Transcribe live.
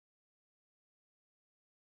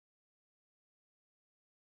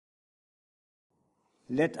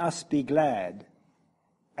let us be glad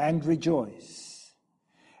and rejoice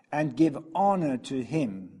and give honor to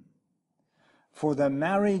him. For the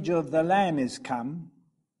marriage of the Lamb is come,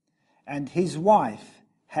 and his wife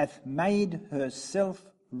hath made herself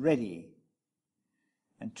ready.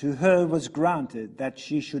 And to her was granted that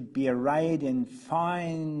she should be arrayed in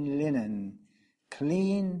fine linen,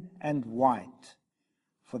 clean and white.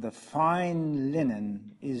 For the fine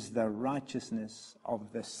linen is the righteousness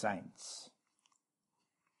of the saints.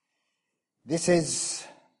 This is,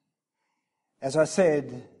 as I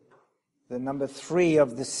said, the number 3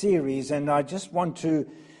 of the series, and I just want to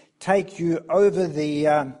take you over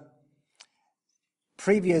the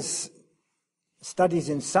previous studies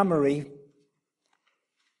in summary,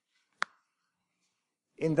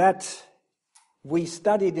 in that we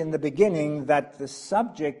studied in the beginning that the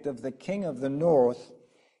subject of the King of the North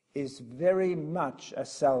is very much a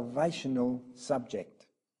salvational subject.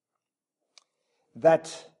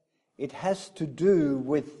 That it has to do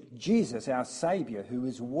with Jesus, our Saviour, who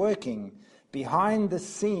is working behind the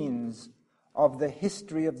scenes of the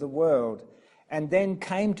history of the world and then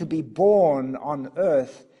came to be born on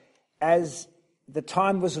earth as the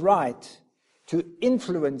time was right to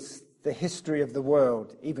influence the history of the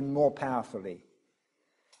world even more powerfully.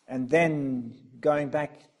 And then going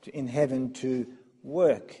back in heaven to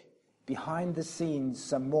work behind the scenes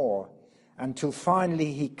some more until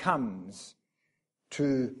finally he comes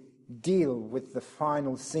to deal with the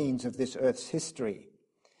final scenes of this earth's history.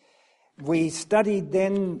 We studied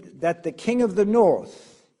then that the King of the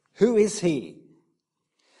North, who is he?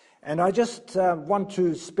 And I just want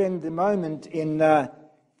to spend a moment in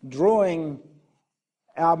drawing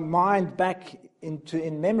our mind back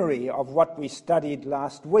in memory of what we studied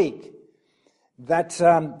last week. That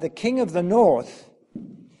the King of the North,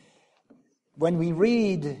 when we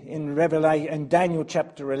read in Daniel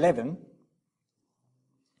chapter 11,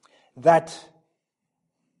 that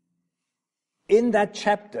in that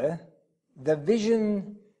chapter, the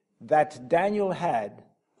vision that Daniel had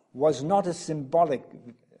was not a symbolic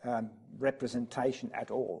representation at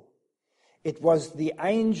all. It was the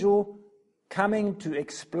angel coming to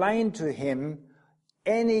explain to him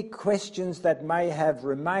any questions that may have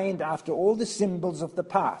remained after all the symbols of the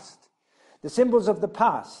past. The symbols of the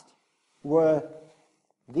past were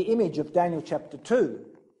the image of Daniel chapter 2,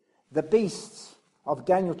 the beasts of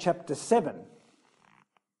Daniel chapter 7,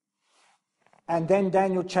 and then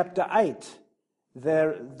Daniel chapter 8,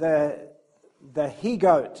 the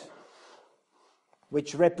he-goat,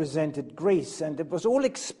 which represented Greece. And it was all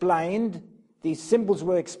explained, these symbols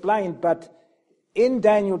were explained, but in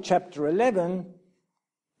Daniel chapter 11,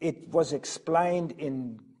 it was explained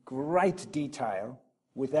in great detail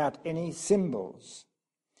without any symbols.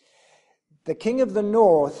 The King of the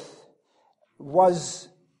North was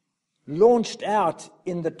launched out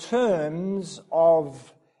in the terms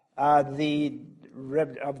of the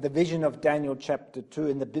vision of Daniel chapter 2.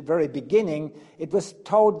 In the very beginning, it was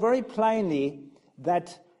told very plainly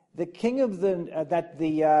that the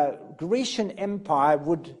Grecian Empire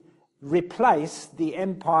would replace the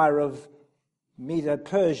empire of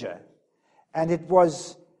Medo-Persia, and it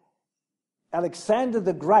was Alexander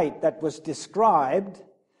the Great that was described,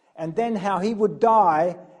 and then how he would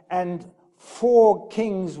die and 4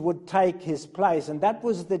 kings would take his place, and that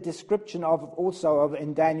was the description of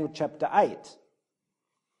in Daniel chapter 8.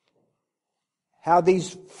 How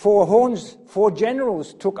these 4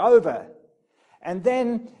 generals took over, and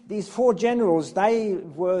then these 4 generals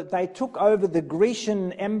they took over the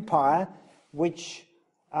Grecian Empire, which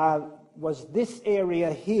was this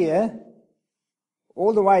area here,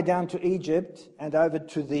 all the way down to Egypt and over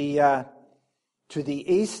to the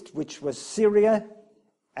east, which was Syria.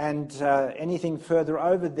 And anything further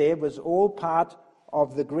over there was all part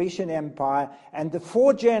of the Grecian Empire. And the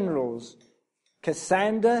 4 generals,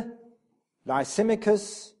 Cassander,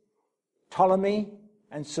 Lysimachus, Ptolemy,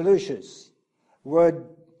 and Seleucus, were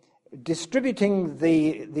distributing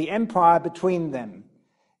the empire between them.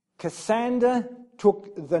 Cassander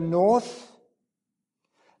took the north,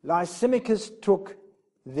 Lysimachus took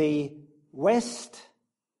the west,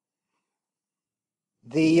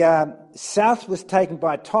 the south was taken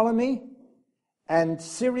by Ptolemy, and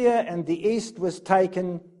Syria and the east was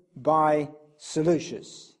taken by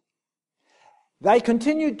Seleucus. They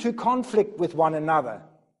continued to conflict with one another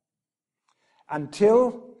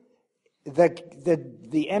until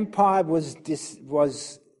the empire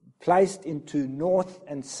was placed into north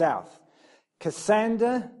and south.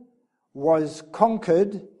 Cassander was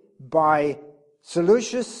conquered by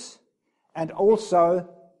Seleucus, and also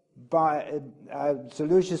by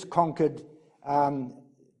Seleucus conquered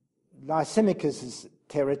Lysimachus'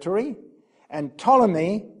 territory, and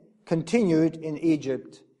Ptolemy continued in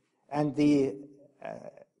Egypt and the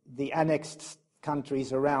annexed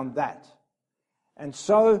countries around that. And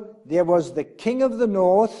so there was the king of the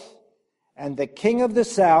north and the king of the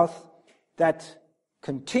south that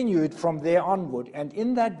continued from there onward. And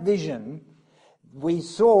in that vision, we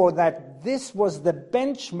saw that this was the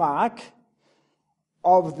benchmark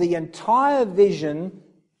of the entire vision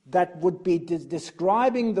that would be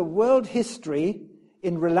describing the world history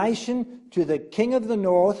in relation to the king of the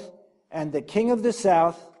north and the king of the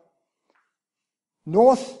south,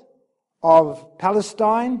 north of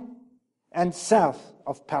Palestine and south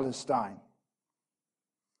of Palestine.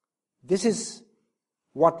 This is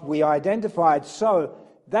what we identified. So,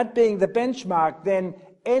 that being the benchmark, then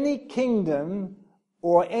any kingdom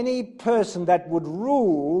or any person that would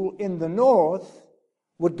rule in the north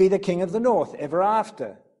would be the king of the north ever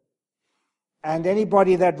after. And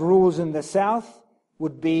anybody that rules in the south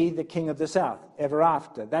would be the king of the south ever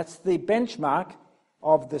after. That's the benchmark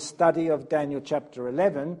of the study of Daniel chapter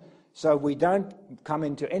 11, so we don't come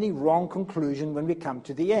into any wrong conclusion when we come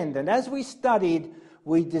to the end. And as we studied,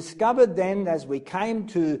 we discovered then, as we came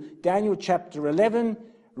to Daniel chapter 11,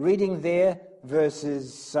 reading there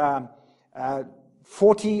verses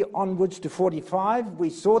 40 onwards to 45, we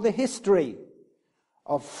saw the history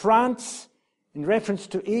of France in reference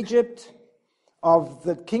to Egypt, of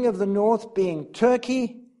the king of the north being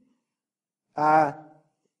Turkey,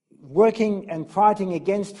 working and fighting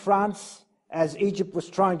against France as Egypt was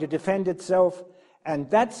trying to defend itself. And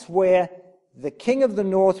that's where the king of the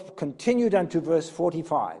north continued unto verse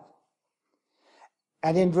 45.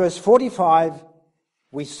 And in verse 45,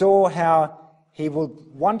 we saw how he will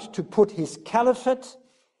want to put his caliphate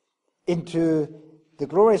into the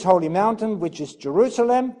glorious holy mountain, which is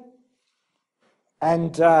Jerusalem.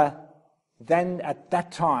 And then at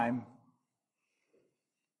that time,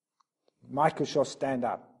 Michael shall stand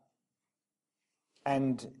up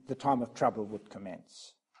and the time of trouble would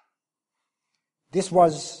commence. This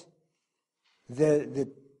was the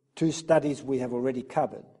two studies we have already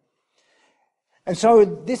covered. And so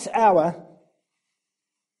this hour,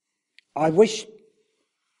 I wish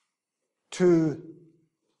to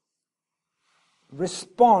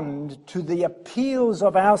respond to the appeals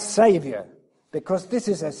of our Saviour, because this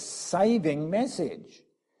is a saving message.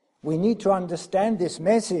 We need to understand this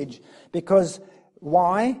message because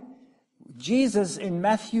why? Jesus in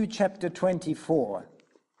Matthew chapter 24.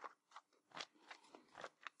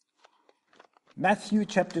 Matthew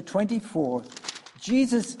chapter 24,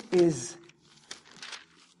 Jesus is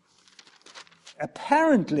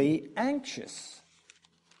apparently anxious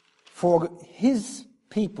for his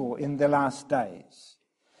people in the last days.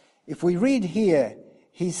 If we read here,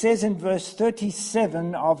 he says in verse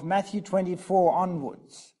 37 of Matthew 24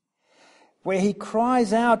 onwards, where he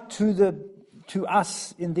cries out to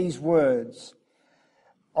us in these words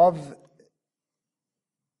of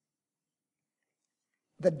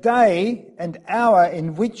the day and hour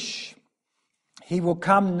in which he will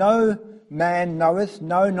come, no man knoweth,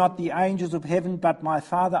 no, not the angels of heaven, but my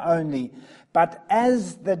Father only. But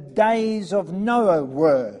as the days of Noah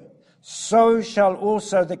were, so shall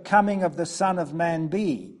also the coming of the Son of Man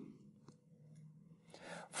be.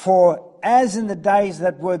 For as in the days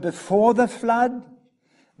that were before the flood,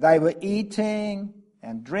 they were eating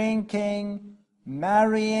and drinking,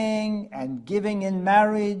 marrying and giving in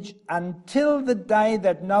marriage, until the day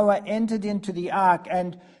that Noah entered into the ark,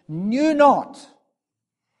 and knew not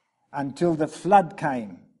until the flood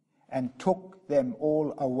came and took them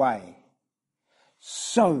all away.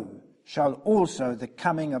 So shall also the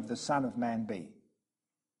coming of the Son of Man be.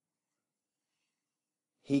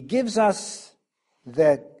 He gives us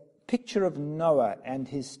the picture of Noah and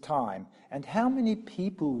his time, and how many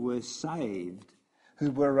people were saved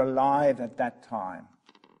who were alive at that time.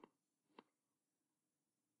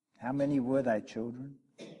 How many were they, children?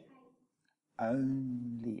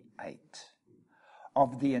 Only 8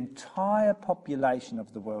 of the entire population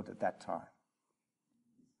of the world at that time.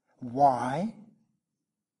 Why?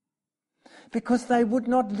 Because they would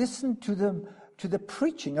not listen to the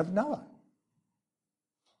preaching of Noah.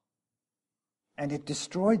 And it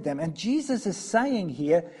destroyed them. And Jesus is saying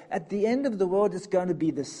here, at the end of the world, it's going to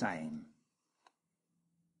be the same.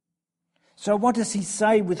 So what does he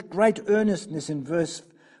say with great earnestness in verse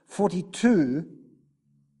 42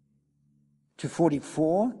 to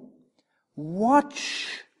 44?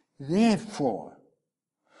 Watch therefore,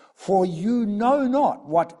 for you know not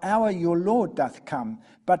what hour your Lord doth come.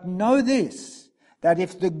 But know this, that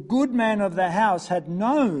if the good man of the house had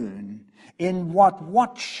known in what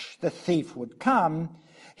watch the thief would come,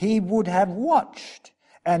 he would have watched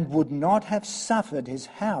and would not have suffered his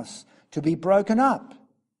house to be broken up.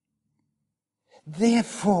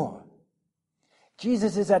 Therefore,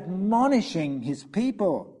 Jesus is admonishing his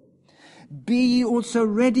people, be ye also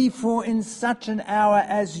ready, for in such an hour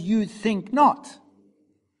as you think not,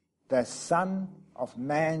 the Son of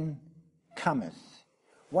Man cometh.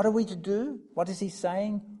 What are we to do? What is he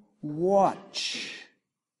saying? Watch,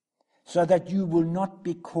 so that you will not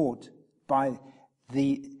be caught by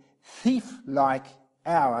the thief-like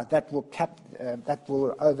hour that will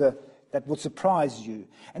surprise you.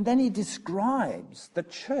 And then he describes the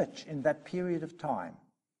church in that period of time.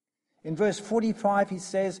 In verse 45 he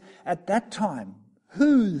says, at that time,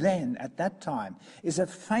 who then at that time is a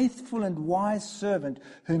faithful and wise servant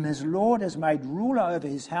whom his Lord has made ruler over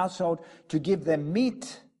his household to give them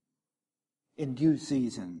meat in due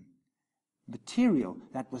season? Material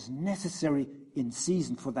that was necessary in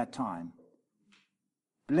season for that time.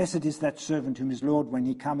 Blessed is that servant whom his Lord, when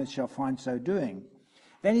he cometh, shall find so doing.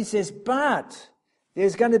 Then he says, but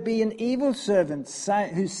there's going to be an evil servant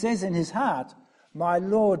who says in his heart, my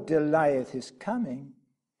Lord delayeth his coming,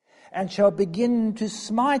 and shall begin to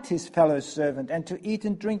smite his fellow servant, and to eat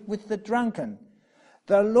and drink with the drunken.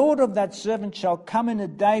 The Lord of that servant shall come in a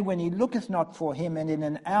day when he looketh not for him, and in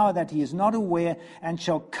an hour that he is not aware, and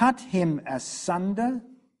shall cut him asunder,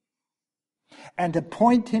 and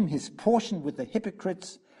appoint him his portion with the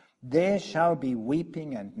hypocrites. There shall be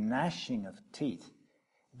weeping and gnashing of teeth.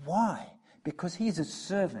 Why? Because he is a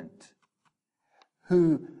servant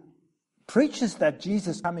who preaches that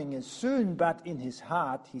Jesus' coming is soon, but in his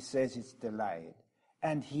heart he says it's delayed.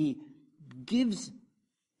 And he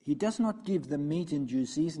does not give the meat in due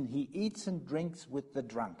season. He eats and drinks with the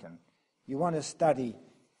drunken. You want to study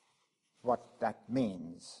what that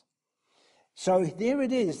means. So there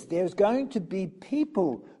it is. There's going to be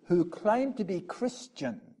people who claim to be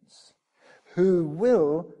Christians who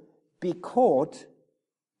will be caught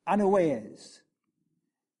unawares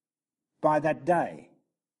by that day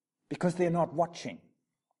because they're not watching.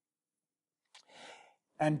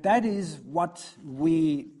 And that is what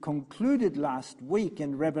we concluded last week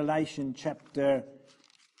in Revelation chapter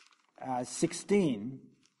 16,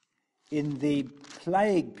 in the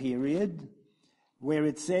plague period, where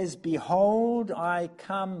it says, behold, I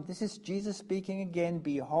come, this is Jesus speaking again,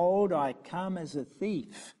 behold, I come as a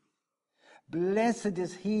thief. Blessed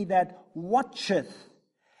is he that watcheth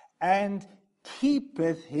and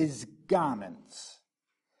keepeth his garments,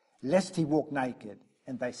 lest he walk naked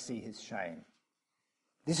and they see his shame.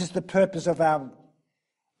 This is the purpose of our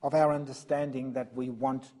understanding that we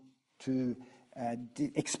want to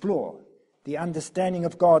explore, the understanding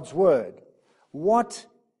of God's word. What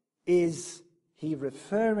is he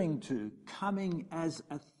referring to, coming as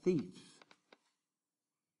a thief?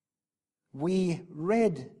 We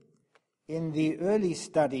read in the early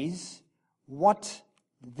studies what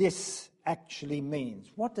this actually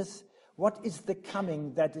means. What is the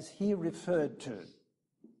coming that is here referred to?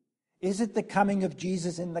 Is it the coming of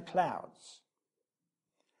Jesus in the clouds?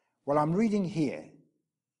 Well, I'm reading here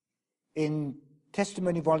in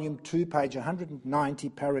Testimony Volume 2, page 190,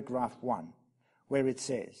 paragraph 1, where it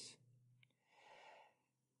says,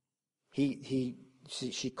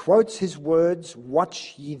 she quotes his words,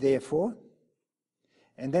 watch ye therefore,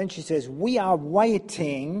 and then she says, we are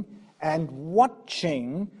waiting and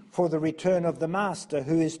watching for the return of the Master,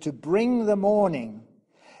 who is to bring the morning,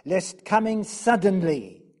 lest coming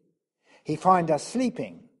suddenly he find us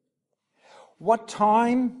sleeping. What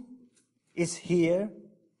time is here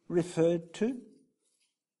referred to?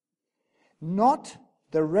 Not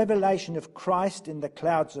the revelation of Christ in the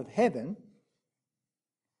clouds of heaven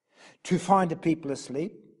to find a people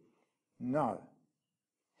asleep, no,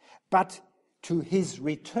 but to his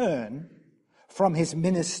return from his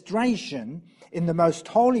ministration in the most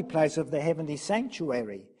holy place of the heavenly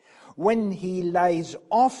sanctuary, when he lays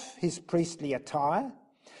off his priestly attire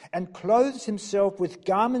and clothes himself with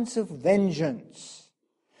garments of vengeance.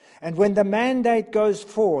 And when the mandate goes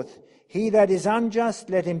forth, he that is unjust,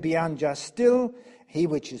 let him be unjust still. He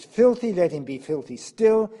which is filthy, let him be filthy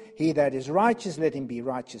still. He that is righteous, let him be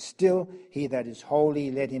righteous still. He that is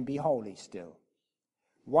holy, let him be holy still.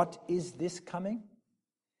 What is this coming?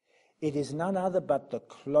 It is none other but the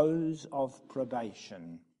close of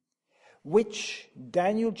probation, which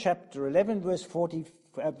Daniel chapter 11, verse 40,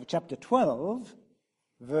 chapter 12,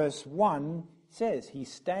 verse 1 says. He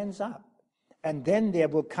stands up, and then there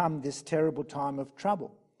will come this terrible time of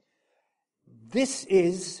trouble. This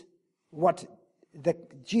is what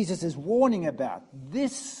Jesus is warning about.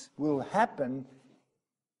 This will happen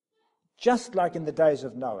just like in the days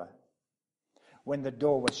of Noah, when the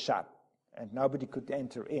door was shut and nobody could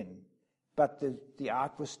enter in, but the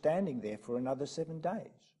ark was standing there for another 7 days.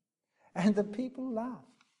 And the people laughed.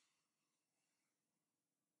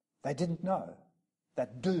 They didn't know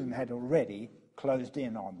that doom had already closed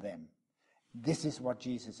in on them. This is what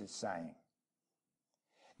Jesus is saying.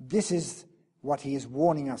 This is what he is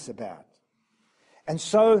warning us about. And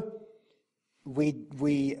so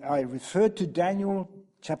I referred to Daniel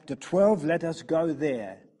chapter 12. Let us go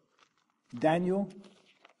there. Daniel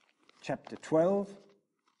chapter 12.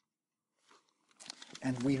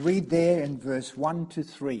 And we read there in verse 1 to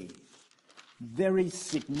 3, very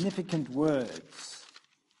significant words,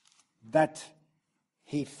 that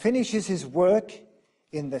he finishes his work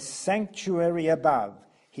in the sanctuary above.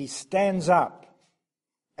 He stands up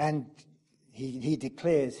and he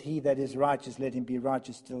declares, he that is righteous, let him be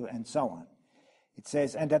righteous still, and so on. It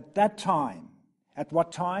says, and at that time, at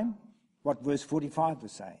what time? What verse 45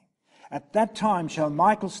 was saying. At that time shall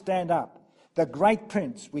Michael stand up, the great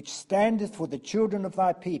prince, which standeth for the children of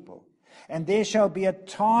thy people. And there shall be a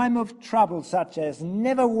time of trouble such as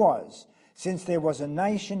never was, since there was a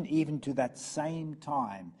nation even to that same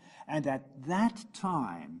time. And at that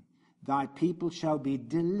time thy people shall be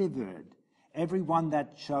delivered, every one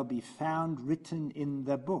that shall be found written in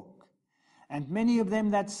the book. And many of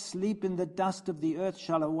them that sleep in the dust of the earth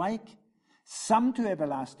shall awake, some to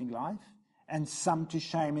everlasting life, and some to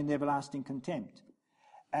shame and everlasting contempt.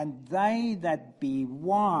 And they that be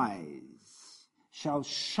wise shall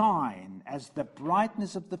shine as the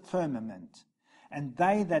brightness of the firmament, and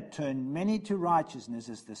they that turn many to righteousness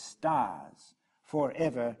as the stars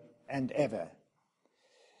forever and ever.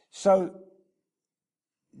 So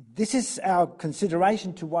this is our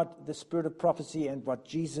consideration to what the spirit of prophecy and what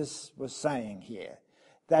Jesus was saying here,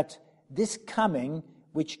 that this coming,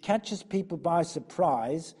 which catches people by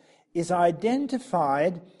surprise, is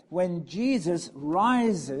identified when Jesus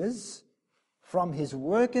rises from his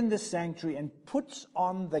work in the sanctuary and puts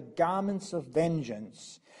on the garments of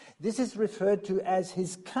vengeance. This is referred to as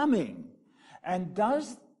his coming. And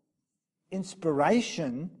does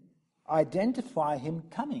inspiration identify him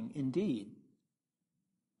coming indeed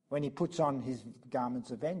when he puts on his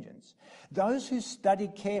garments of vengeance? Those who study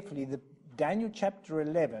carefully the Daniel chapter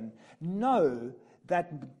 11 know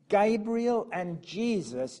that Gabriel and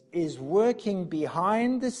Jesus is working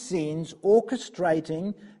behind the scenes,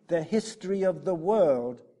 orchestrating the history of the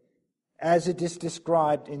world as it is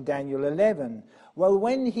described in Daniel 11. Well,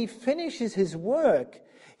 when he finishes his work,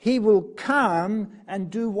 he will come and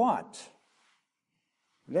do what?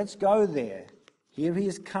 Let's go there. Here he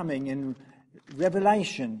is coming in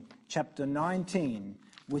Revelation chapter 19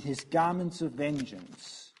 with his garments of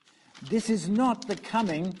vengeance. This is not the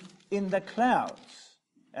coming in the clouds,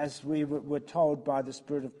 as we were told by the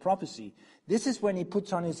spirit of prophecy. This is when he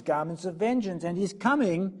puts on his garments of vengeance, and he's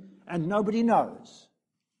coming and nobody knows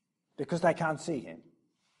because they can't see him.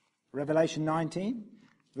 Revelation 19,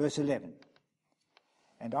 verse 11.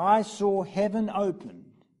 And I saw heaven opened,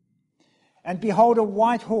 and behold a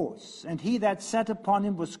white horse, and he that sat upon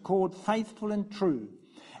him was called Faithful and True,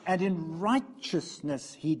 and in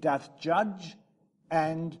righteousness he doth judge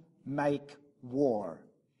and make war.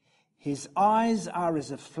 His eyes are as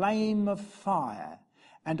a flame of fire,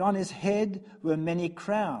 and on his head were many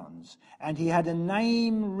crowns, and he had a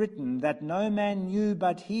name written that no man knew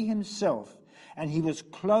but he himself, and he was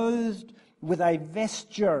clothed with a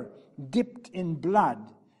vesture dipped in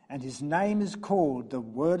blood, and his name is called the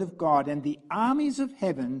Word of God. And the armies of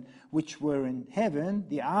heaven which were in heaven,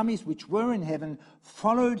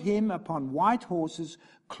 followed him upon white horses,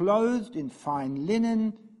 clothed in fine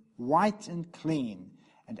linen, white and clean.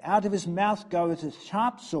 And out of his mouth goeth a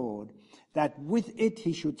sharp sword, that with it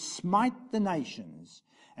he should smite the nations.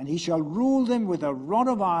 And he shall rule them with a rod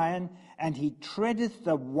of iron, and he treadeth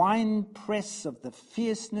the winepress of the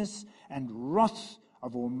fierceness and wrath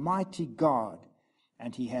of Almighty God.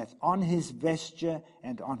 And he hath on his vesture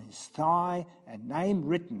and on his thigh a name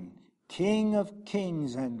written, King of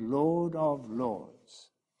Kings and Lord of Lords.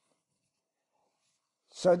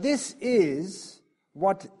 So this is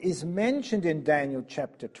what is mentioned in Daniel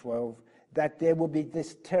chapter 12, that there will be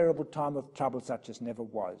this terrible time of trouble such as never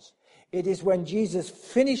was. It is when Jesus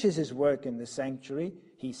finishes his work in the sanctuary,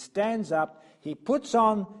 he stands up, he puts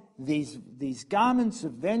on these garments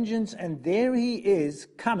of vengeance, and there he is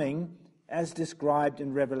coming as described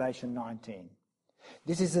in Revelation 19.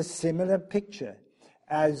 This is a similar picture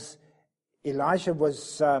as Elisha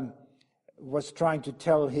was trying to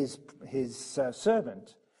tell his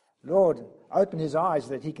servant, Lord, open his eyes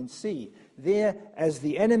that he can see. There, as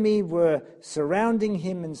the enemy were surrounding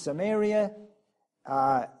him in Samaria,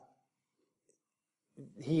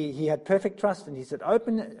 he had perfect trust, and he said,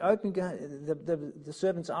 open the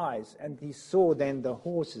servant's eyes. And he saw then the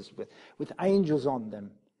horses with angels on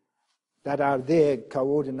them, that are there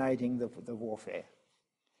coordinating the warfare.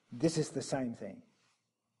 This is the same thing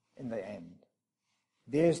in the end.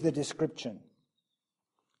 There's the description.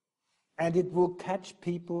 And it will catch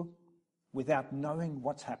people without knowing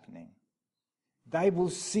what's happening. They will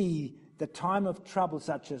see the time of trouble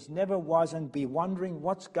such as never was and be wondering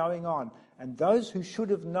what's going on. And those who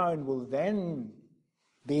should have known will then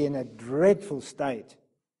be in a dreadful state.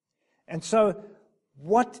 And so,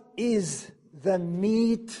 what is the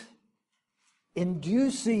meat in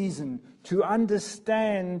due season to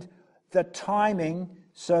understand the timing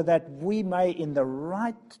so that we may in the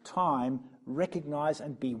right time recognize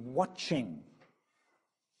and be watching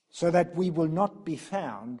so that we will not be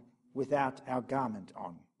found without our garment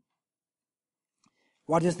on.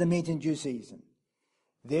 What is the meat in due season?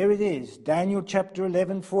 There it is, Daniel chapter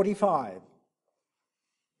 11:45.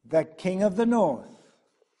 The king of the north,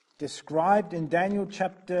 described in Daniel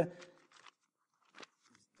chapter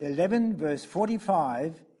 11 verse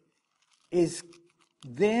 45, is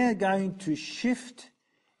there going to shift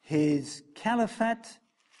his caliphate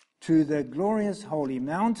to the glorious holy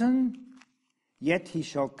mountain, yet he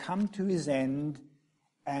shall come to his end,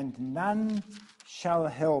 and none shall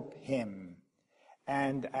help him.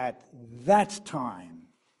 And at that time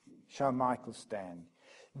shall Michael stand.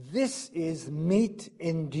 This is meat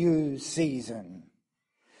in due season.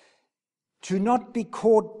 To not be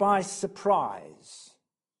caught by surprise.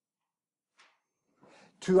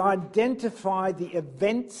 To identify the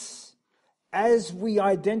events as we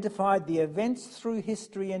identified the events through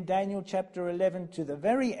history in Daniel chapter 11 to the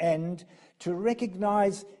very end, to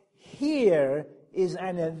recognize here is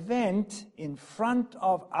an event in front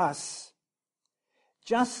of us,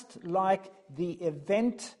 just like the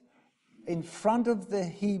event in front of the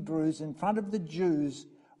Hebrews, in front of the Jews,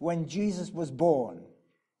 when Jesus was born.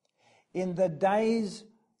 In the days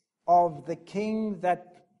of the king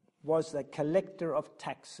that was the collector of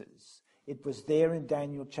taxes, it was there in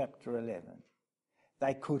Daniel chapter 11.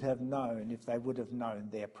 They could have known if they would have known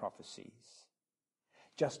their prophecies.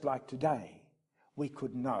 Just like today, we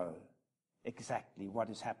could know exactly what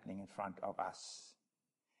is happening in front of us.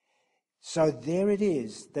 So there it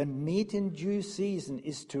is. The meat in due season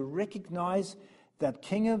is to recognize that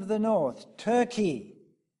King of the North, Turkey,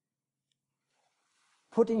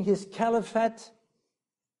 putting his caliphate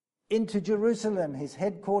into Jerusalem, his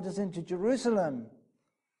headquarters into Jerusalem,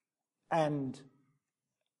 and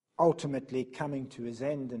ultimately coming to his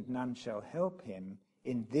end, and none shall help him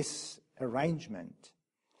in this arrangement.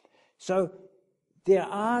 So there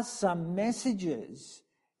are some messages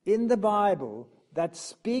in the Bible that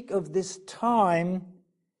speak of this time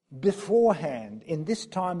beforehand, in this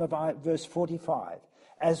time of verse 45.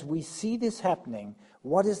 As we see this happening,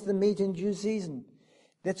 what is the meat in due season?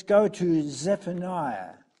 Let's go to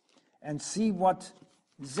Zephaniah and see what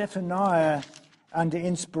Zephaniah, under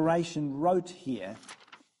inspiration, wrote here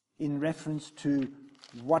in reference to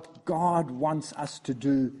what God wants us to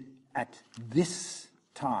do at this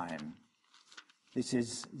time. This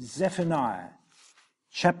is Zephaniah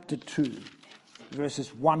chapter 2,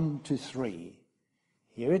 verses 1 to 3.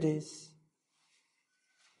 Here it is.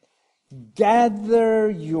 Gather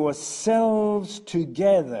yourselves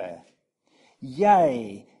together,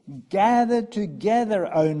 yea, gather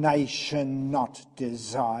together, O nation not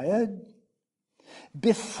desired,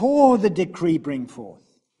 before the decree bring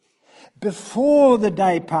forth, before the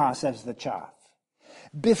day pass as the chaff,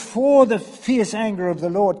 before the fierce anger of the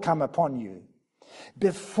Lord come upon you,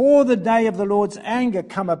 before the day of the Lord's anger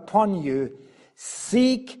come upon you,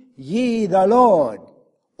 seek ye the Lord,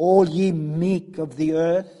 all ye meek of the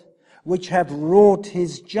earth, which have wrought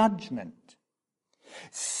his judgment.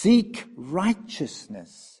 Seek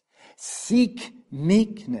righteousness, seek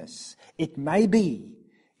meekness. It may be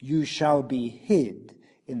you shall be hid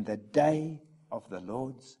in the day of the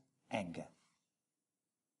Lord's anger.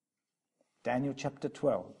 Daniel chapter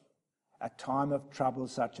 12. A time of trouble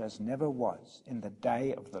such as never was, in the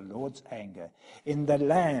day of the Lord's anger, in the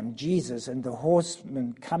Lamb, Jesus, and the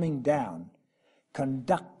horsemen coming down,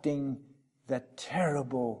 conducting the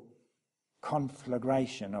terrible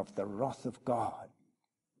conflagration of the wrath of God.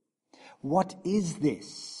 What is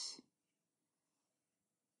this?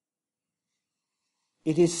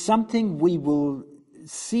 It is something we will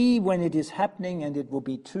see when it is happening, and it will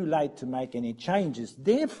be too late to make any changes.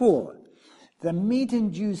 Therefore, the meat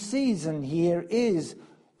in due season here is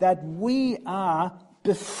that we are,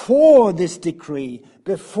 before this decree,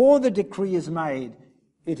 before the decree is made,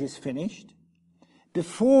 it is finished.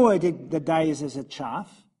 Before the day is as a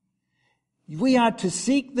chaff, we are to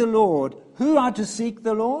seek the Lord. Who are to seek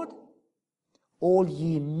the Lord? All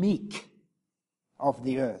ye meek of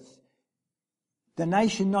the earth. the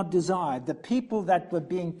nation not desired, the people that were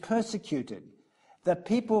being persecuted, the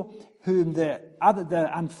people whom the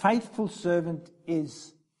unfaithful servant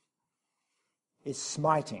is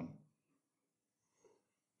smiting.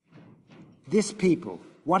 This people,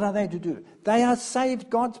 what are they to do? They are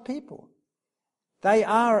saved God's people. They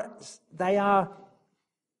are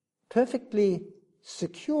perfectly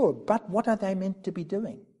secure, but what are they meant to be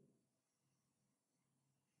doing?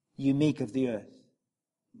 You meek of the earth,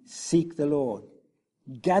 seek the Lord,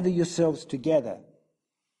 gather yourselves together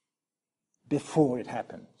before it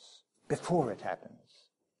happens. Before it happens.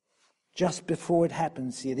 Just before it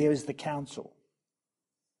happens here, there is the counsel.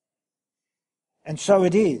 And so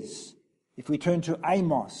it is, if we turn to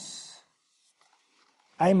Amos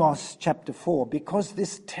chapter 4, because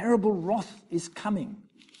this terrible wrath is coming.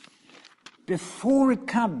 Before it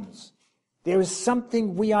comes, there is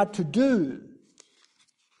something we are to do.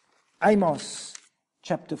 Amos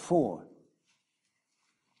chapter 4,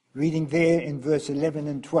 reading there in verse 11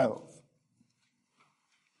 and 12.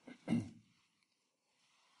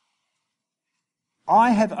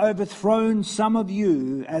 I have overthrown some of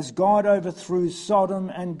you as God overthrew Sodom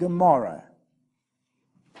and Gomorrah.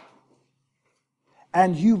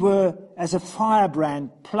 And you were as a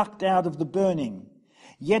firebrand plucked out of the burning.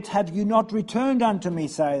 Yet have you not returned unto me,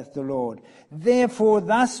 saith the Lord. Therefore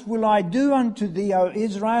thus will I do unto thee, O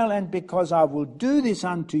Israel, and because I will do this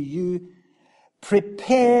unto you,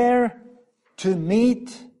 prepare to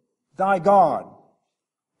meet thy God,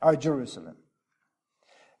 O Jerusalem.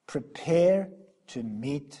 Prepare to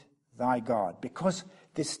meet thy God. Because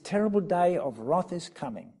this terrible day of wrath is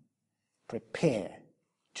coming. Prepare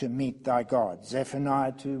to meet thy God.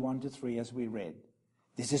 Zephaniah 2, 1-3, as we read.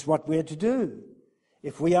 This is what we're to do.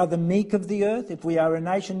 If we are the meek of the earth, if we are a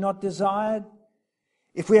nation not desired,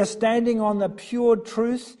 if we are standing on the pure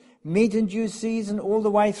truth, meet in due season all the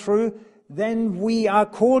way through, then we are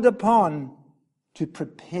called upon to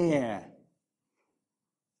prepare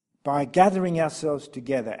by gathering ourselves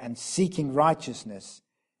together and seeking righteousness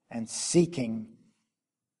and seeking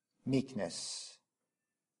meekness.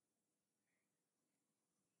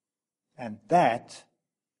 And that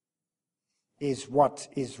is what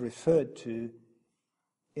is referred to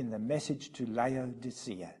in the message to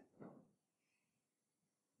Laodicea.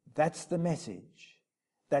 That's the message,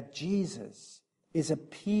 that Jesus is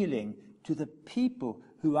appealing to the people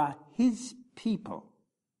who are his people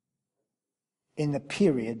in the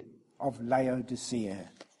period of Laodicea.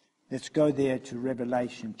 Let's go there to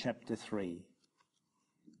Revelation chapter 3.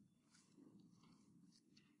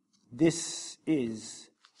 This is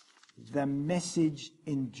the message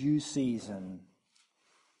in due season.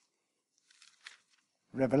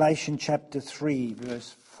 Revelation chapter 3,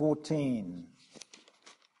 verse 14,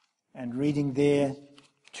 and reading there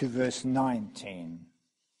to verse 19.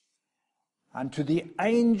 Unto the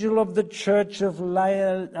angel of the church of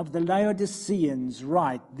the Laodiceans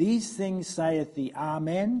write, these things saith the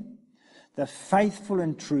Amen, the faithful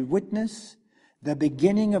and true witness, the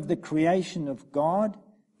beginning of the creation of God.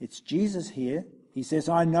 It's Jesus here. He says,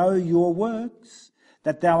 I know your works,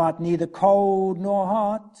 that thou art neither cold nor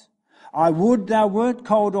hot. I would thou wert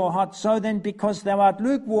cold or hot. So then, because thou art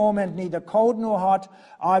lukewarm and neither cold nor hot,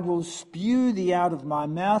 I will spew thee out of my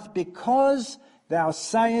mouth, because thou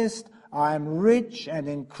sayest, I am rich and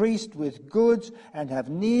increased with goods, and have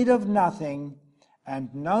need of nothing,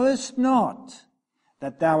 and knowest not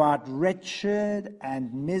that thou art wretched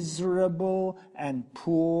and miserable and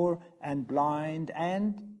poor and blind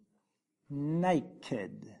and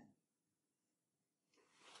naked.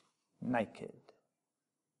 Naked.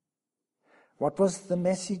 What was the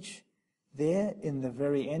message there in the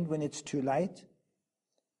very end when it's too late?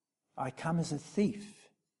 I come as a thief.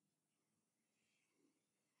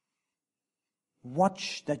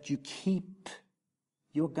 Watch that you keep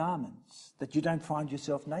your garments, that you don't find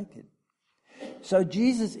yourself naked. So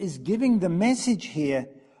Jesus is giving the message here.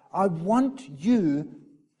 I want you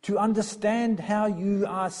to understand how you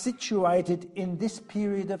are situated in this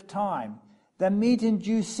period of time. The meet in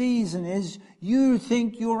due season is you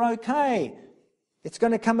think you're okay. It's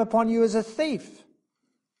going to come upon you as a thief.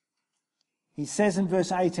 He says in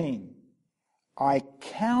verse 18, I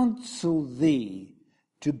counsel thee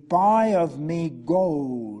to buy of me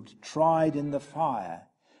gold tried in the fire,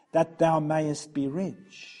 that thou mayest be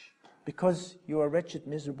rich, because you are wretched,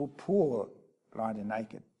 miserable, poor, blind and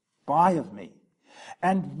naked. Buy of me.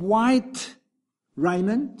 And white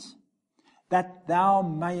raiment, that thou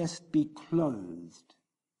mayest be clothed,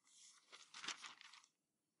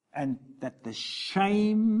 and that the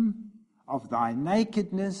shame of thy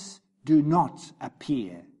nakedness do not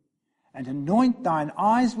appear, and anoint thine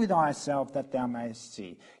eyes with eye salve that thou mayest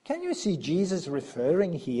see. Can you see Jesus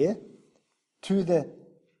referring here to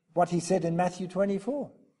what he said in Matthew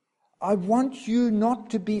 24? I want you not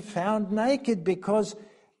to be found naked, because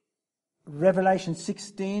Revelation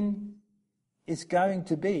 16 is going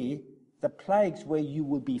to be the plagues where you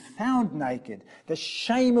will be found naked. The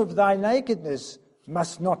shame of thy nakedness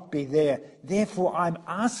must not be there. Therefore, I'm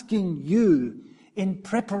asking you, in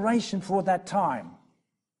preparation for that time,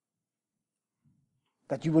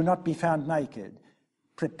 that you will not be found naked.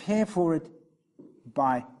 Prepare for it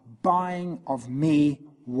by buying of me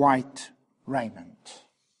white raiment.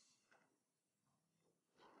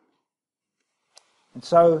 And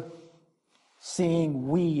so, seeing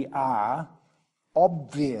we are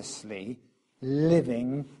obviously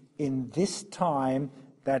living in this time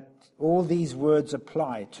that all these words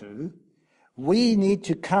apply to, we need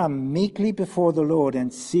to come meekly before the Lord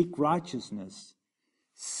and seek righteousness,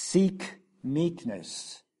 seek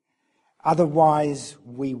meekness. Otherwise,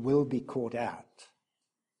 we will be caught out.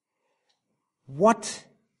 What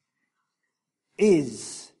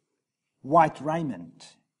is white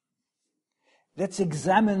raiment? Let's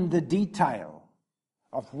examine the detail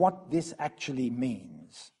of what this actually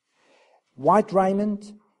means. White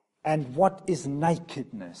raiment and what is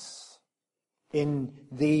nakedness in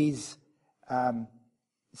these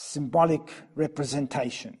symbolic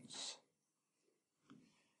representations.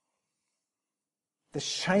 The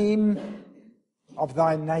shame of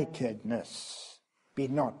thy nakedness be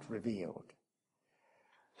not revealed.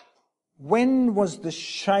 When was the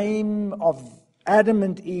shame of Adam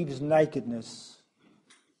and Eve's nakedness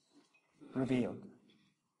revealed?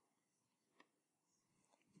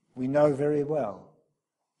 We know very well,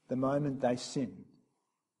 the moment they sinned.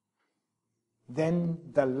 Then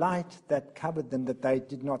the light that covered them, that they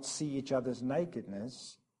did not see each other's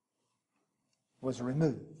nakedness, was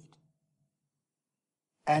removed.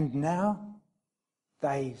 And now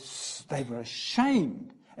they were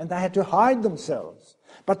ashamed, and they had to hide themselves.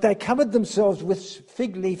 But they covered themselves with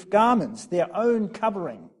fig leaf garments, their own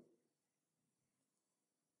covering.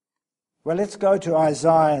 Well, let's go to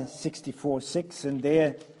Isaiah 64:6, and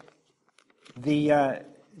there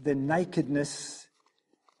the nakedness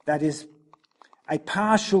that is a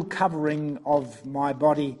partial covering of my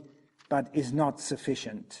body, but is not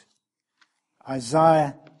sufficient.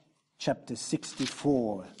 Isaiah chapter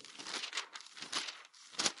 64.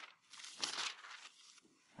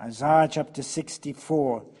 Isaiah chapter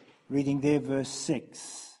 64, reading there verse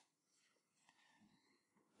 6.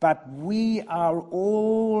 But we are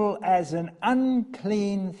all as an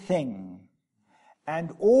unclean thing,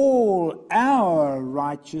 and all our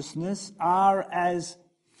righteousness are as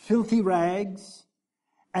filthy rags,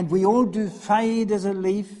 and we all do fade as a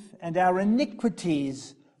leaf, and our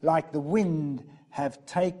iniquities, like the wind, have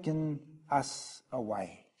taken us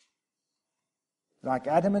away. Like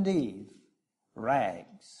Adam and Eve,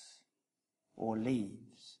 rags or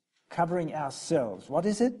leaves, covering ourselves. What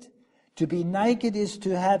is it? To be naked is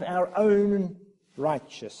to have our own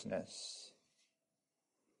righteousness.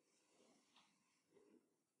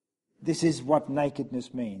 This is what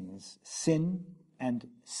nakedness means: sin and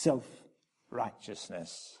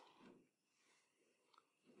self-righteousness.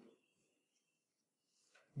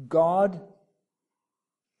 God,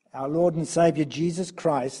 our Lord and Saviour Jesus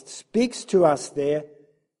Christ, speaks to us there.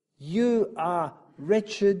 You are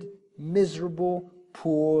wretched, miserable,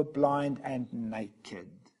 poor, blind, and naked.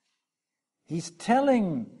 He's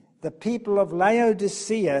telling the people of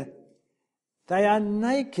Laodicea they are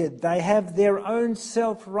naked. They have their own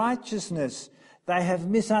self-righteousness. They have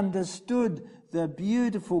misunderstood the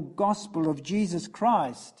beautiful gospel of Jesus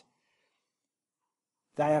Christ.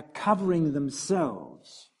 They are covering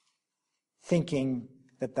themselves, thinking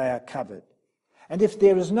that they are covered. And if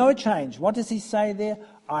there is no change, what does he say there?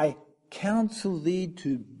 I counsel thee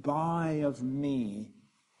to buy of me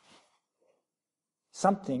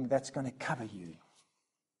something that's going to cover you.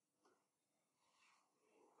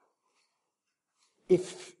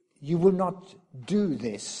 If you will not do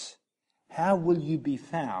this, how will you be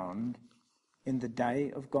found in the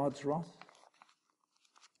day of God's wrath?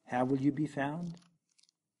 How will you be found?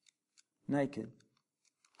 Naked.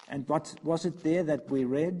 And what was it there that we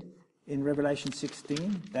read in Revelation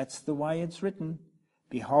 16? That's the way it's written.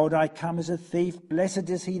 Behold, I come as a thief. Blessed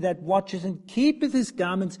is he that watches and keepeth his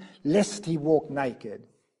garments, lest he walk naked,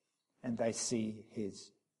 and they see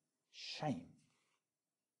his shame.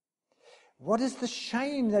 What is the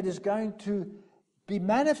shame that is going to be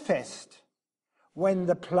manifest when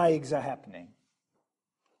the plagues are happening?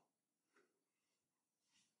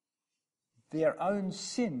 Their own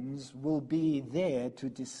sins will be there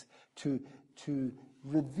to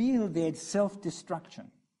reveal their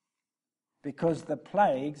self-destruction, because the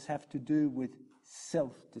plagues have to do with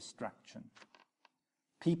self-destruction.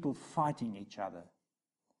 People fighting each other.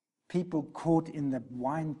 People caught in the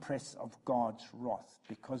winepress of God's wrath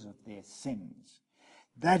because of their sins.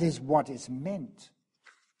 That is what is meant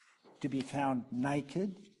to be found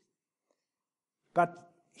naked.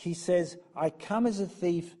 But he says, I come as a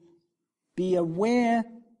thief. Be aware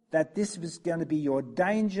that this was going to be your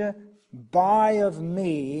danger. Buy of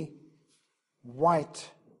me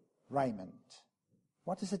white raiment.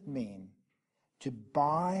 What does it mean to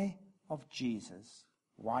buy of Jesus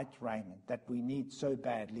white raiment that we need so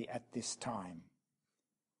badly at this time?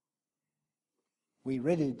 We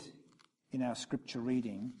read it in our scripture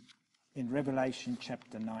reading in Revelation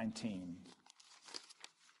chapter 19.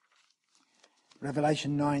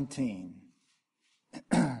 Revelation 19,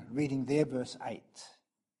 reading there verse 8.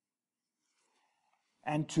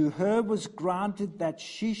 And to her was granted that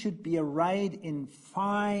she should be arrayed in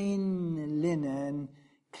fine linen,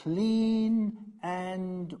 clean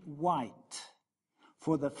and white.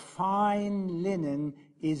 For the fine linen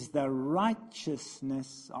is the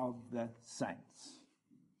righteousness of the saints.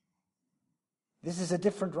 This is a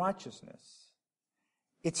different righteousness.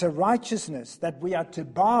 It's a righteousness that we are to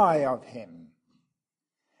buy of him.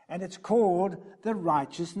 And it's called the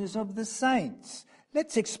righteousness of the saints.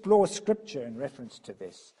 Let's explore Scripture in reference to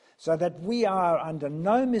this, so that we are under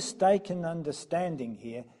no mistaken understanding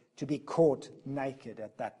here to be caught naked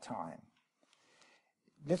at that time.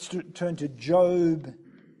 Let's turn to Job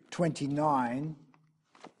 29,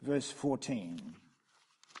 verse 14.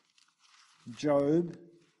 Job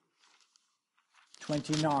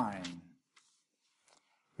 29.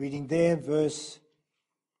 Reading there, verse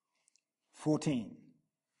 14.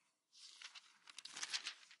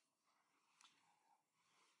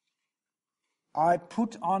 I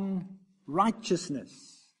put on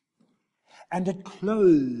righteousness, and it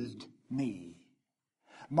clothed me.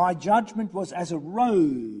 My judgment was as a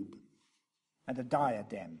robe and a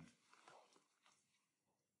diadem.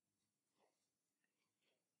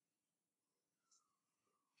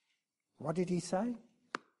 What did he say?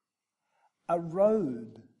 A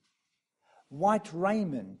robe. White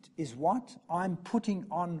raiment is what? I'm putting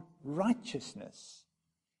on righteousness.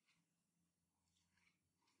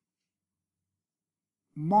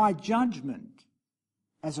 My judgment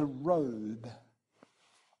as a robe.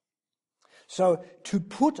 So to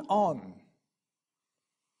put on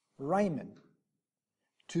raiment,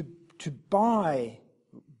 to buy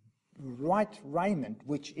white raiment,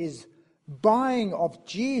 which is buying of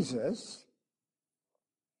Jesus,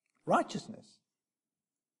 righteousness.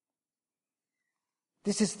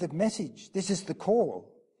 This is the message, this is the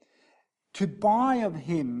call. To buy of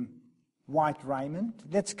him white raiment.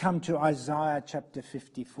 Let's come to Isaiah chapter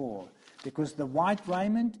 54, because the white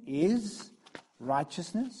raiment is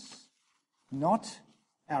righteousness, not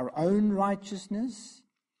our own righteousness,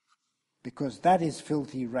 because that is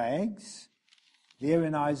filthy rags. There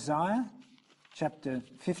in Isaiah chapter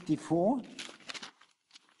 54,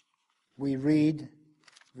 we read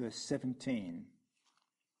verse 17.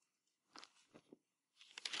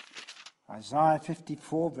 Isaiah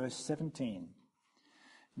 54, verse 17.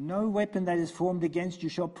 No weapon that is formed against you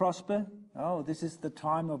shall prosper. Oh, this is the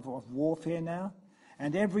time of warfare now.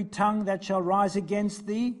 And every tongue that shall rise against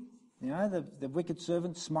thee, the wicked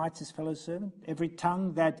servant smites his fellow servant. Every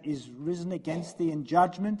tongue that is risen against thee in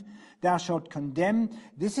judgment, thou shalt condemn.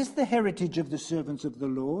 This is the heritage of the servants of the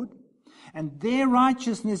Lord, and their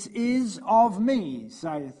righteousness is of me,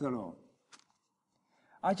 saith the Lord.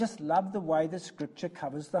 I just love the way the Scripture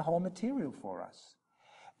covers the whole material for us.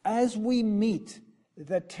 As we meet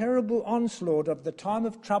the terrible onslaught of the time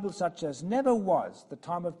of trouble such as never was, the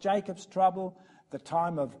time of Jacob's trouble, the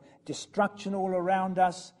time of destruction all around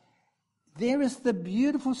us, there is the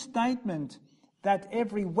beautiful statement that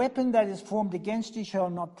every weapon that is formed against thee shall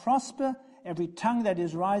not prosper, every tongue that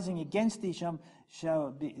is rising against thee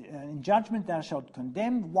shall be in judgment thou shalt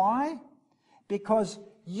condemn. Why? Because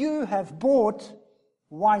you have bought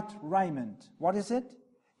white raiment. What is it?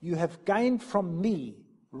 You have gained from me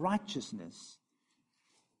righteousness.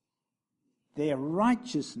 Their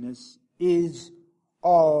righteousness is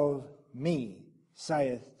of me,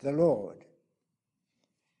 saith the Lord.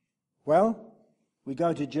 Well, we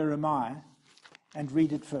go to Jeremiah and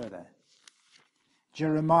read it further.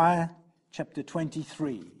 Jeremiah chapter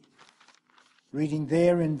 23. Reading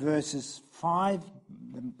there in verses 5,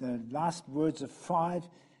 the last words of 5,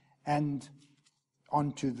 and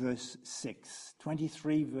on to verse 6.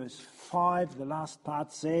 23 verse 5, the last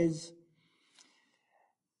part says,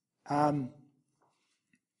 and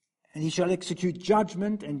he shall execute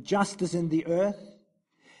judgment and justice in the earth.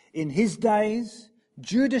 In his days,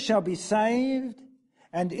 Judah shall be saved,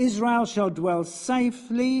 and Israel shall dwell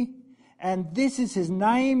safely, and this is his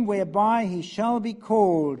name whereby he shall be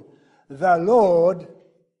called, the Lord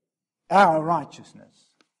our righteousness.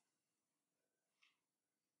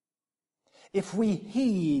 If we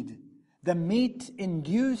heed the meat in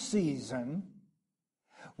due season,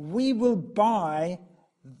 we will buy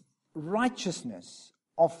righteousness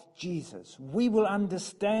of Jesus. We will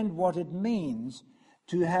understand what it means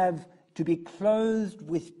to be clothed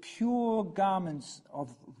with pure garments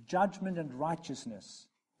of judgment and righteousness,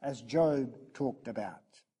 as Job talked about.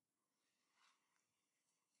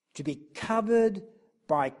 To be covered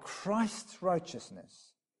by Christ's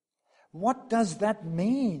righteousness. What does that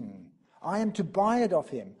mean? I am to buy it of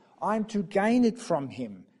him. I am to gain it from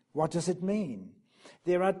him. What does it mean?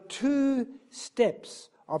 There are two steps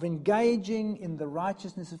of engaging in the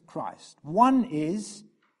righteousness of Christ. One is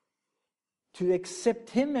to accept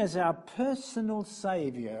him as our personal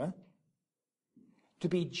Saviour, to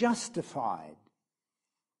be justified.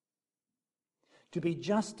 To be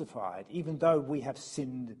justified even though we have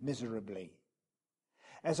sinned miserably.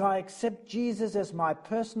 As I accept Jesus as my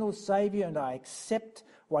personal Saviour and I accept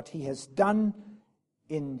what he has done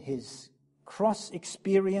in his cross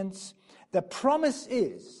experience, the promise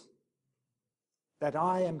is that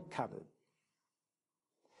I am covered.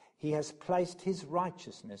 He has placed his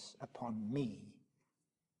righteousness upon me.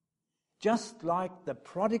 Just like the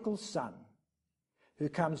prodigal son who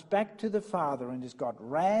comes back to the father and has got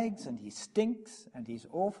rags and he stinks and he's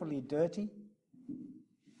awfully dirty,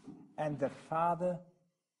 and the father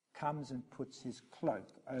comes and puts his cloak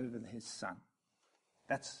over his son.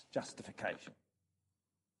 That's justification.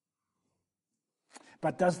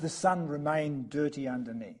 But does the son remain dirty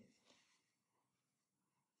underneath?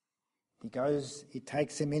 He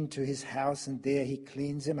takes him into his house and there he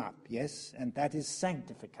cleans him up, yes? And that is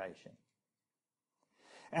sanctification.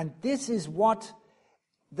 And this is what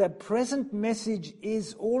the present message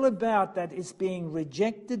is all about, that is being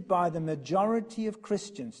rejected by the majority of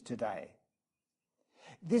Christians today.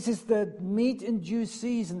 This is the meat in due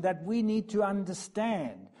season that we need to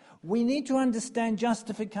understand. We need to understand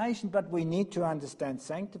justification, but we need to understand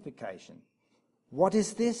sanctification. What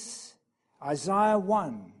is this? Isaiah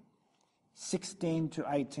 1, 16 to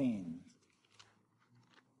 18.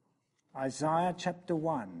 Isaiah chapter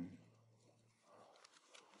 1,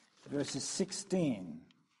 verses 16.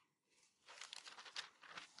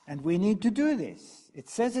 And we need to do this. It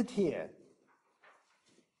says it here.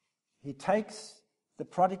 He takes the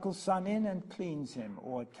prodigal son in and cleans him,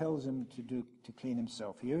 or tells him to clean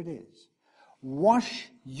himself. Here it is. Wash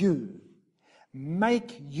you,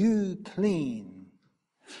 make you clean.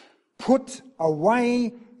 Put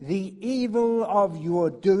away the evil of your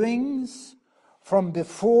doings from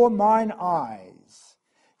before mine eyes.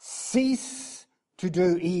 Cease to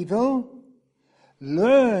do evil.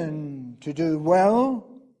 Learn to do well.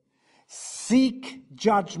 Seek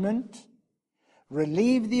judgment.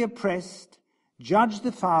 Relieve the oppressed. Judge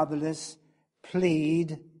the fatherless,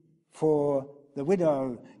 plead for the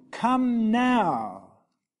widow. Come now,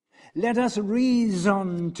 let us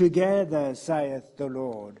reason together, saith the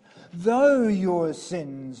Lord. Though your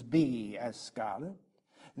sins be as scarlet,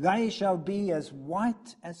 they shall be as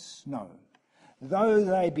white as snow. Though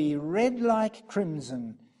they be red like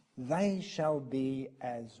crimson, they shall be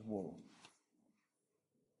as wool.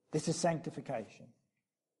 This is sanctification.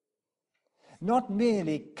 Not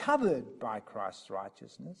merely covered by Christ's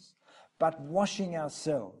righteousness, but washing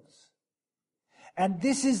ourselves. And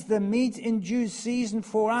this is the meat in due season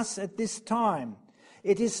for us at this time.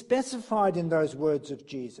 It is specified in those words of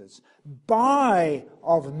Jesus. Buy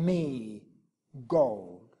of me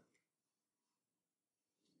gold,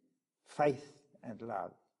 faith and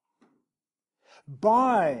love.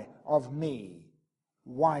 Buy of me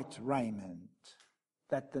white raiment,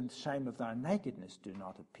 that the shame of thy nakedness do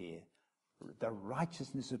not appear. The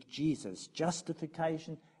righteousness of Jesus,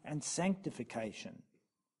 justification and sanctification.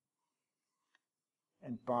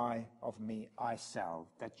 And buy of me eye salve,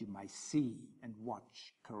 that you may see and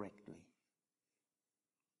watch correctly.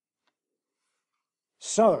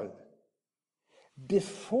 So,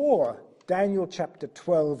 before Daniel chapter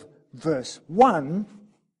 12, verse 1,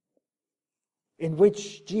 in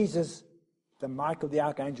which Jesus, the Michael the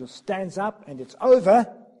archangel, stands up and it's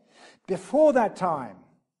over, before that time,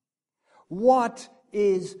 what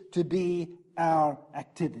is to be our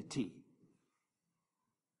activity?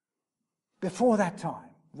 Before that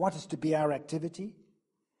time, what is to be our activity?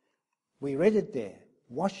 We read it there.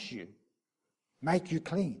 Wash you, make you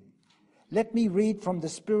clean. Let me read from the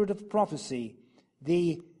Spirit of Prophecy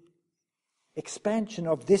the expansion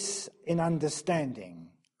of this in understanding.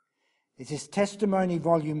 It is Testimony,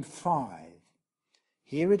 Volume 5.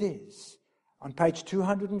 Here it is. On page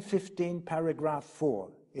 215, paragraph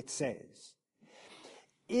 4, it says,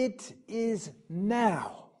 "It is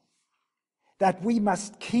now that we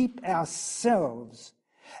must keep ourselves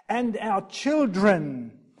and our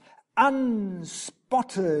children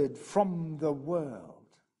unspotted from the world.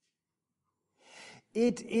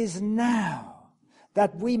 It is now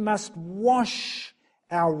that we must wash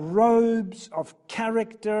our robes of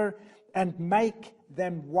character and make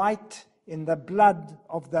them white in the blood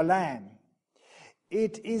of the Lamb.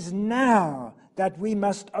 It is now that we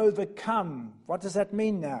must overcome." What does that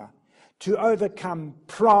mean now? To overcome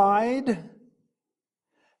pride,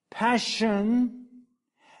 passion,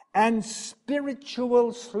 and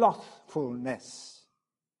spiritual slothfulness.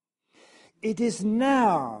 It is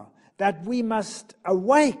now that we must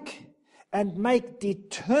awake and make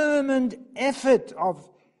determined effort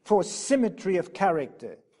for symmetry of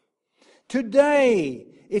character. Today,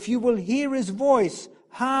 if you will hear his voice,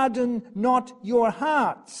 harden not your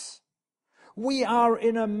hearts. We are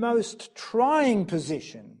in a most trying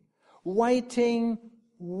position, waiting,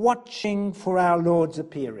 watching for our Lord's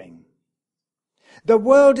appearing. The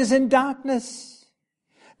world is in darkness,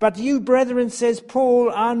 but you, brethren, says Paul,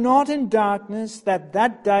 are not in darkness,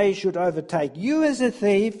 that day should overtake you as a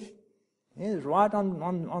thief. It's right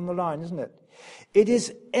on the line, isn't it? It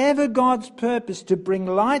is ever God's purpose to bring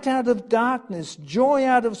light out of darkness, joy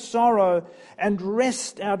out of sorrow, and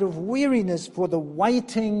rest out of weariness for the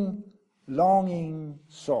waiting, longing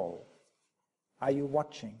soul. Are you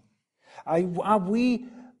watching? Are we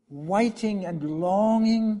waiting and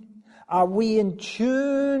longing? Are we in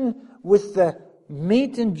tune with the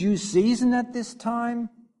meat and due season at this time?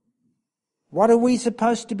 What are we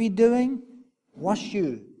supposed to be doing? Wash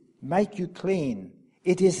you, make you clean.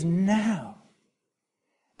 It is now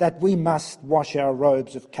that we must wash our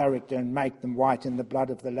robes of character and make them white in the blood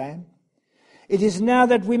of the Lamb. It is now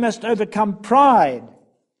that we must overcome pride,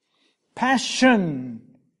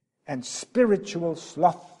 passion, and spiritual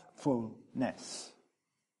slothfulness.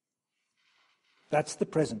 That's the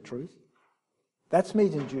present truth. That's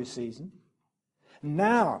meat in due season.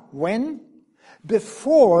 Now, when?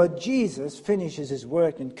 Before Jesus finishes his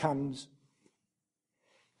work and comes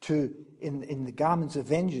to in the garments of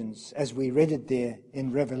vengeance, as we read it there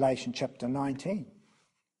in Revelation chapter 19.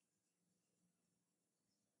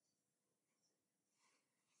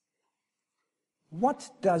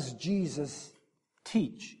 What does Jesus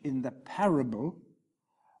teach in the parable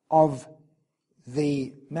of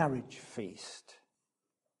the marriage feast,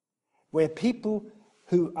 where people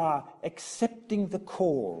who are accepting the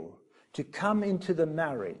call to come into the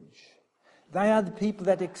marriage, they are the people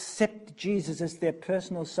that accept Jesus as their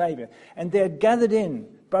personal Saviour, and they're gathered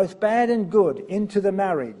in, both bad and good, into the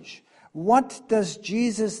marriage. What does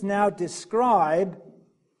Jesus now describe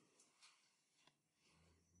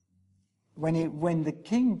when the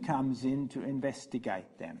king comes in to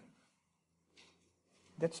investigate them?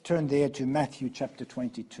 Let's turn there to Matthew chapter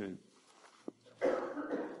 22.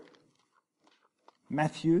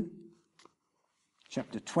 Matthew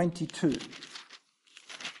chapter 22.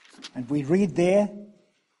 And we read there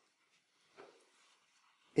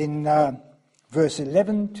in verse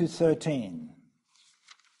 11 to 13.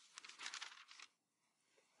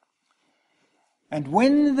 "And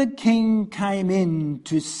when the king came in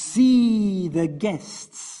to see the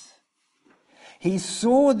guests, he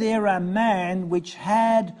saw there a man which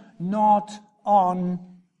had not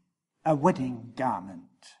on a wedding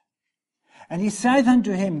garment. And he saith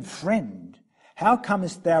unto him, Friend, how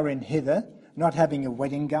comest thou in hither, not having a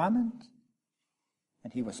wedding garment?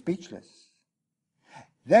 And he was speechless.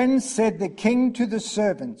 Then said the king to the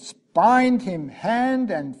servants, Bind him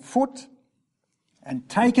hand and foot, and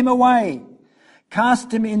take him away.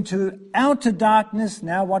 Cast him into outer darkness.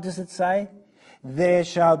 Now what does it say? There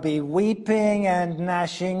shall be weeping and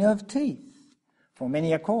gnashing of teeth. For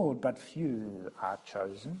many are called, but few are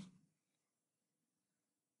chosen.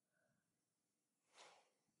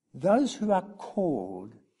 Those who are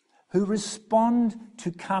called, who respond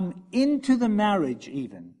to come into the marriage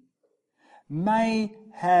even, may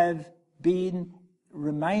have been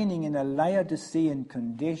remaining in a Laodicean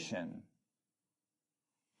condition.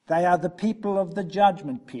 They are the people of the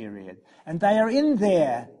judgment period, and they are in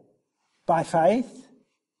there by faith.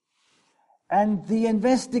 And the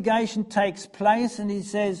investigation takes place, and he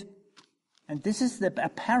says, and this is a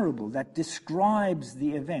parable that describes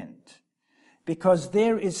the event, because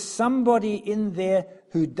there is somebody in there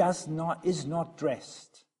who is not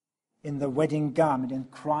dressed in the wedding garment, in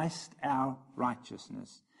Christ our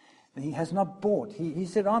righteousness. And he has not bought. He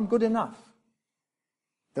said, I'm good enough.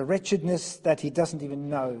 the wretchedness that he doesn't even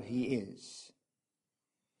know he is.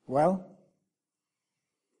 Well,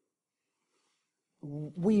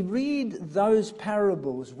 we read those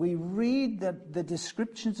parables, we read the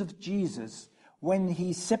descriptions of Jesus when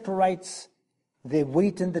he separates the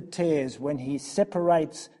wheat and the tares, when he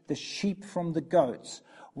separates the sheep from the goats,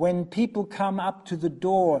 when people come up to the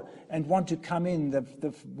door and want to come in,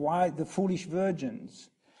 the foolish virgins.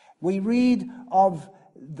 We read of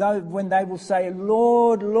when they will say,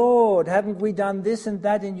 Lord, Lord, haven't we done this and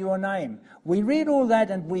that in your name? We read all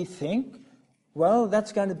that and we think, well,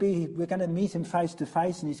 we're going to meet him face to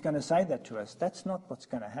face and he's going to say that to us. That's not what's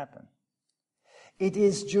going to happen. It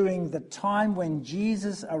is during the time when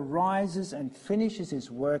Jesus arises and finishes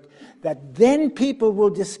his work that then people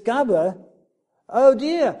will discover, oh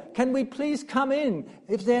dear, can we please come in?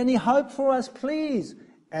 If there's any hope for us, please.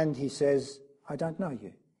 And he says, I don't know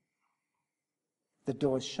you. The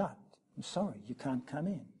door's shut. I'm sorry, you can't come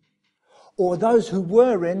in. Or those who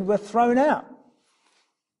were in were thrown out.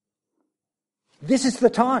 This is the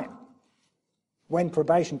time when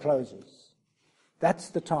probation closes. That's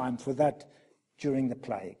the time for that during the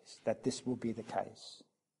plagues, that this will be the case.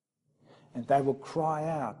 And they will cry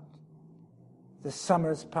out, the summer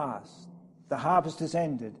has passed, the harvest has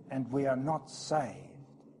ended, and we are not saved.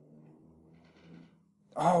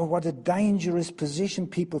 Oh, what a dangerous position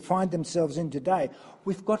people find themselves in today.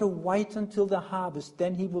 We've got to wait until the harvest,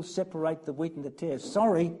 then he will separate the wheat and the tares.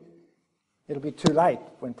 Sorry, it'll be too late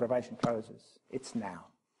when probation closes. It's now.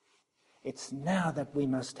 It's now that we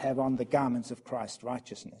must have on the garments of Christ's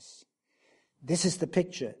righteousness. This is the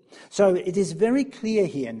picture. So it is very clear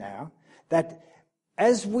here now that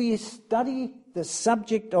as we study the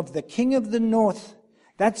subject of the King of the North,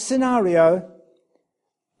 that scenario,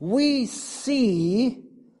 we see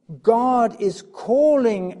God is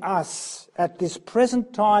calling us at this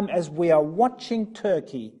present time as we are watching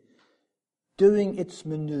Turkey doing its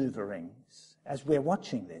maneuverings. As we're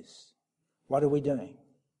watching this, what are we doing?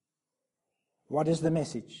 What is the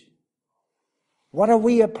message? What are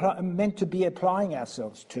we meant to be applying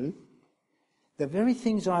ourselves to? The very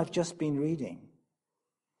things I've just been reading.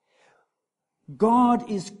 God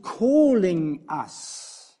is calling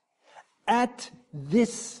us at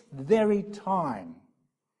this very time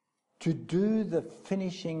to do the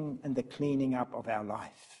finishing and the cleaning up of our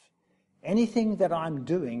life. Anything that I'm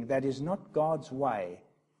doing that is not God's way,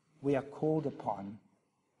 we are called upon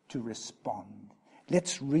to respond.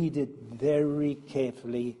 Let's read it very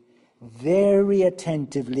carefully, very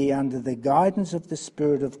attentively under the guidance of the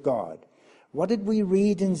Spirit of God. What did we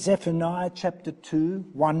read in Zephaniah chapter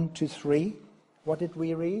 2, 1-3? What did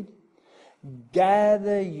we read?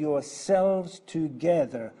 Gather yourselves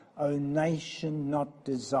together, O nation not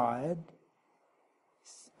desired,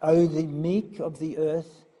 O the meek of the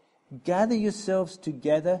earth. Gather yourselves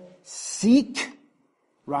together, seek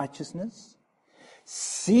righteousness,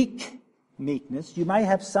 seek meekness. You may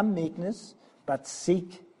have some meekness, but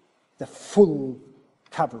seek the full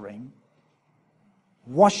covering.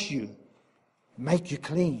 Wash you, make you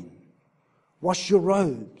clean. Wash your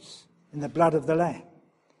robes in the blood of the Lamb.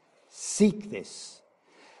 Seek this.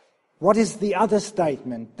 What is the other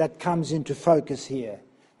statement that comes into focus here?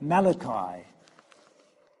 Malachi.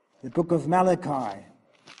 The book of Malachi.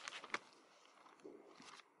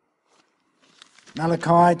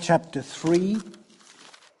 Malachi chapter 3.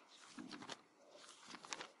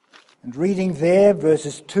 And reading there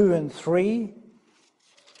verses 2 and 3.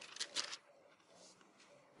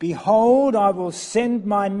 Behold, I will send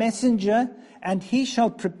my messenger, and he shall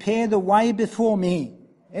prepare the way before me.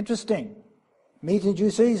 Interesting. Meat in due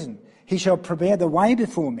season. He shall prepare the way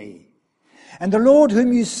before me. And the Lord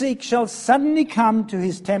whom you seek shall suddenly come to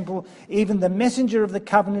his temple, even the messenger of the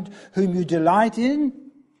covenant whom you delight in.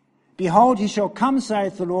 Behold, he shall come,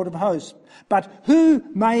 saith the Lord of hosts. But who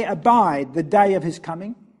may abide the day of his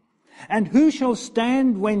coming? And who shall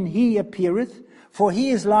stand when he appeareth? For he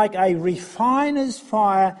is like a refiner's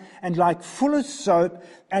fire, and like fuller's soap,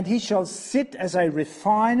 and he shall sit as a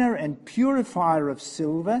refiner and purifier of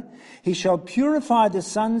silver. He shall purify the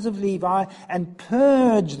sons of Levi, and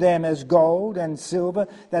purge them as gold and silver,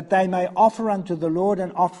 that they may offer unto the Lord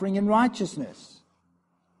an offering in righteousness.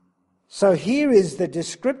 So here is the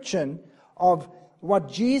description of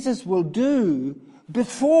what Jesus will do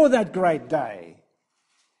before that great day.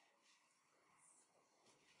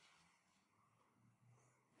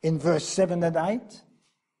 In verse 7 and 8,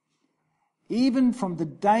 even from the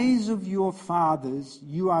days of your fathers,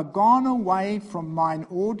 you are gone away from mine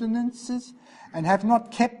ordinances and have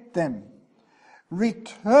not kept them.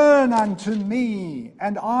 Return unto me,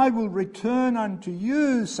 and I will return unto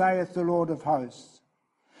you, saith the Lord of hosts.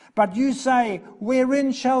 But you say,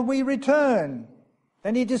 wherein shall we return?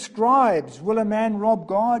 Then he describes, will a man rob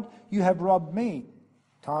God? You have robbed me.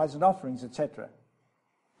 Tithes and offerings, etc.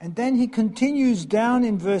 And then he continues down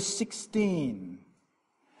in verse 16.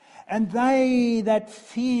 And they that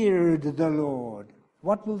feared the Lord,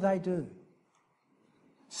 what will they do?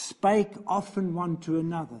 Spake often one to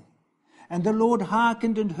another. And the Lord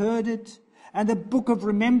hearkened and heard it. And a book of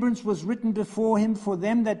remembrance was written before him for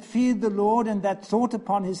them that feared the Lord and that thought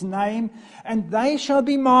upon his name. And they shall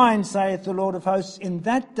be mine, saith the Lord of hosts, in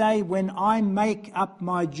that day when I make up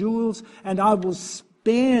my jewels, and I will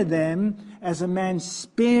spare them as a man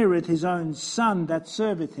spareth his own son that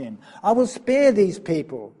serveth him. I will spare these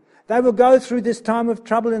people. They will go through this time of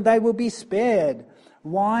trouble and they will be spared.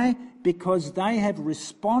 Why? Because they have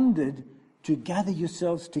responded to gather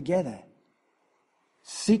yourselves together.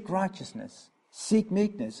 Seek righteousness, seek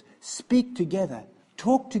meekness, speak together,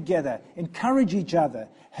 talk together, encourage each other,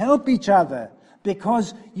 help each other,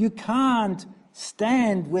 because you can't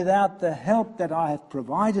stand without the help that I have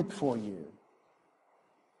provided for you.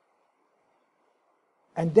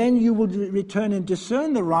 And then you will return and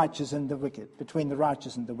discern the righteous and the wicked, between the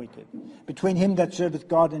righteous and the wicked, between him that serveth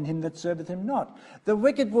God and him that serveth him not. The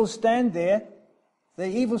wicked will stand there, the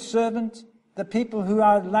evil servant, the people who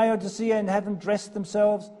are Laodicea and haven't dressed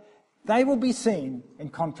themselves, they will be seen in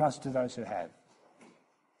contrast to those who have,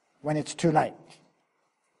 when it's too late.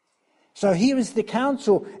 So here is the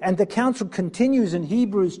counsel, and the counsel continues in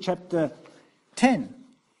Hebrews chapter 10.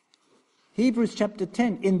 Hebrews chapter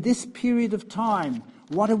 10. In this period of time,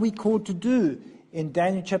 what are we called to do? In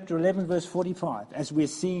Daniel chapter 11, verse 45, as we're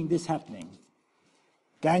seeing this happening.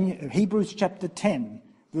 Hebrews chapter 10,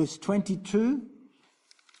 verse 22,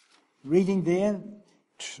 reading there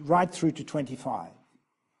right through to 25.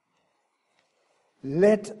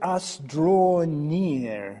 Let us draw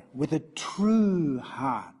near with a true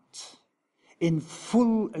heart, in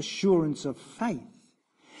full assurance of faith,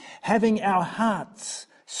 having our hearts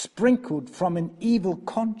sprinkled from an evil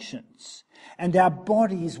conscience, and our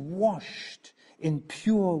bodies washed in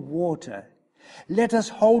pure water. Let us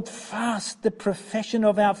hold fast the profession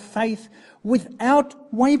of our faith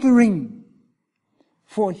without wavering,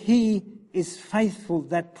 for he is faithful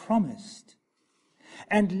that promised.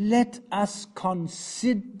 And let us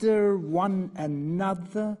consider one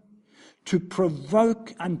another to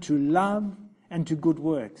provoke unto love and to good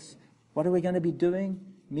works. What are we going to be doing?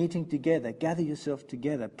 Meeting together, gather yourself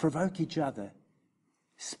together, provoke each other,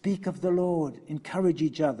 speak of the Lord, encourage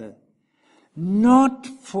each other, not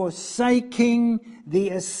forsaking the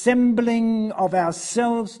assembling of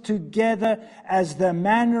ourselves together as the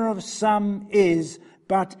manner of some is,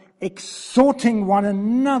 but exhorting one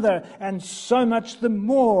another, and so much the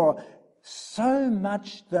more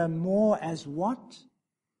as what?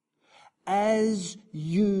 As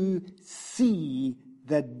you see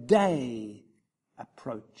the day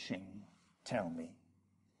approaching. Tell me,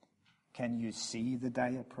 can you see the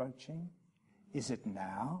day approaching? Is it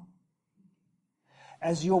now?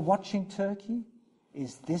 As you're watching Turkey,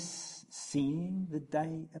 is this seeing the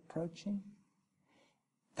day approaching?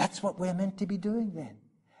 That's what we're meant to be doing then.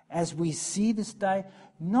 As we see this day,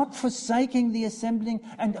 not forsaking the assembling,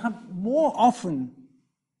 and more often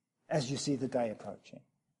as you see the day approaching.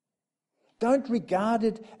 Don't regard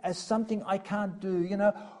it as something I can't do.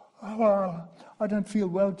 Oh, I don't feel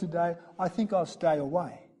well today. I think I'll stay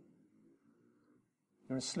away.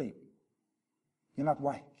 You're asleep. You're not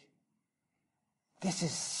awake. This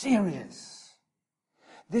is serious.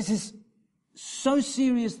 This is so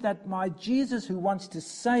serious that my Jesus, who wants to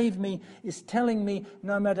save me, is telling me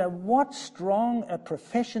no matter what strong a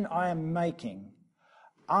profession I am making,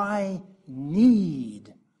 I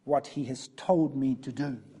need what he has told me to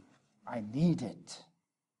do. I need it.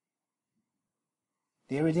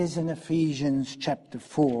 There it is in Ephesians chapter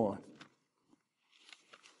 4.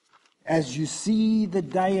 As you see the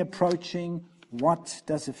day approaching, what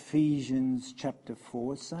does Ephesians chapter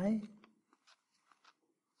 4 say?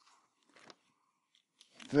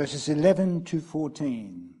 Verses 11 to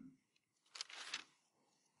 14.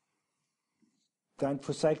 Don't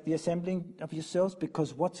forsake the assembling of yourselves,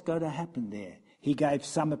 because what's going to happen there? He gave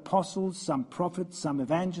some apostles, some prophets, some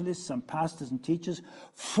evangelists, some pastors and teachers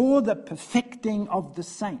for the perfecting of the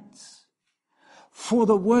saints, for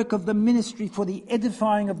the work of the ministry, for the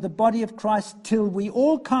edifying of the body of Christ, till we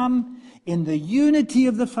all come in the unity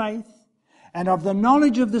of the faith and of the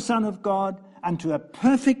knowledge of the Son of God, unto a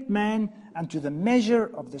perfect man, unto the measure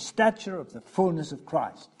of the stature of the fullness of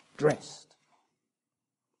Christ, dressed.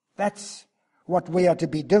 That's what we are to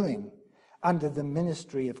be doing under the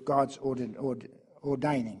ministry of God's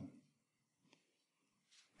ordaining.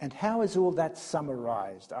 And how is all that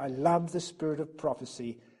summarized? I love the spirit of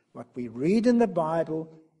prophecy. What we read in the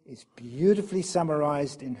Bible is beautifully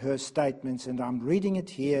summarized in her statements, and I'm reading it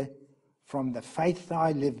here from The Faith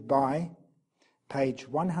I Live By, page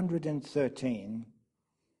 113,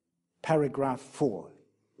 paragraph 4.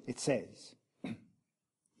 It says,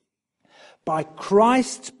 "By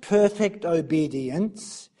Christ's perfect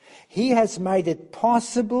obedience, he has made it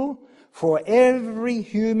possible for every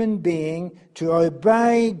human being to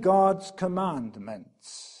obey God's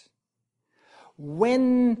commandments.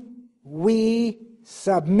 When we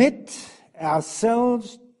submit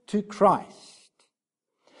ourselves to Christ,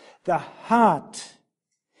 the heart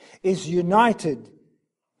is united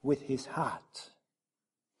with his heart.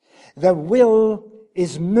 The will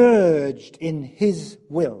is merged in his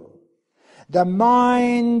will. The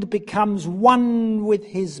mind becomes one with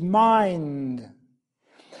his mind.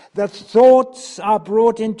 The thoughts are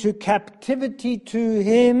brought into captivity to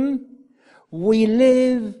him. We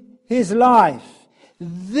live his life.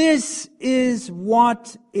 This is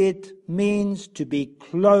what it means to be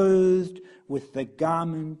clothed with the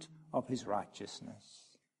garment of his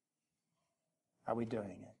righteousness." Are we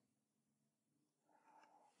doing it?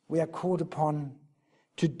 We are called upon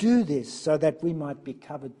to do this so that we might be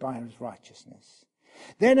covered by his righteousness.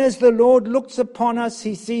 Then as the Lord looks upon us,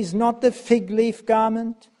 he sees not the fig leaf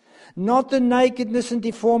garment, not the nakedness and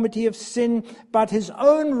deformity of sin, but his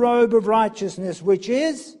own robe of righteousness, which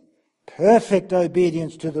is perfect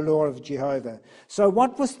obedience to the law of Jehovah. So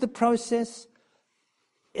what was the process?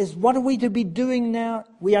 What are we to be doing now?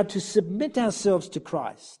 We are to submit ourselves to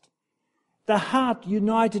Christ. The heart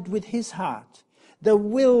united with his heart. The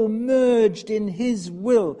will merged in his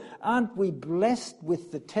will. Aren't we blessed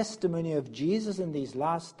with the testimony of Jesus in these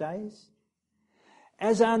last days?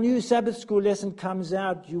 As our new Sabbath school lesson comes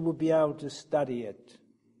out, you will be able to study it.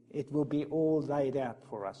 It will be all laid out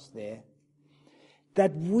for us there.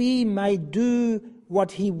 That we may do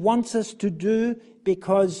what he wants us to do,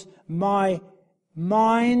 because my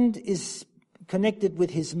mind is connected with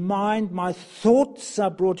his mind. My thoughts are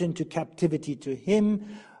brought into captivity to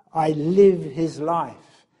him. I live his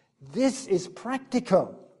life. This is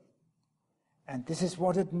practical. And this is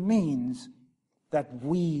what it means that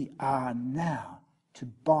we are now to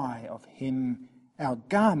buy of him our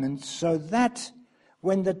garments, so that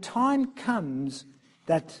when the time comes,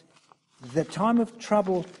 that the time of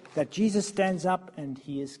trouble, that Jesus stands up and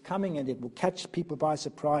he is coming and it will catch people by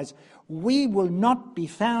surprise, we will not be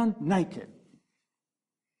found naked.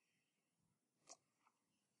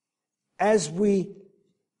 As we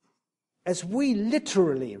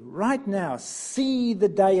literally right now see the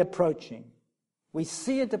day approaching, we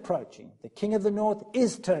see it approaching. The king of the north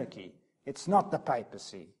is Turkey. It's not the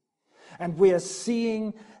papacy. And we are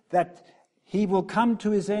seeing that he will come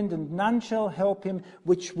to his end and none shall help him,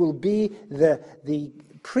 which will be the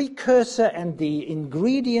precursor and the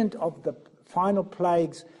ingredient of the final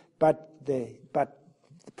plagues, but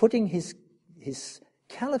putting his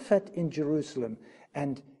caliphate in Jerusalem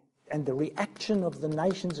and the reaction of the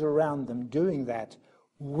nations around them doing that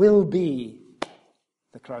will be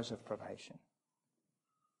the close of probation.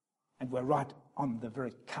 And we're right on the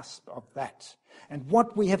very cusp of that. And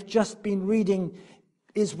what we have just been reading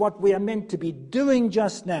is what we are meant to be doing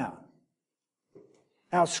just now.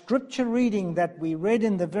 Our scripture reading that we read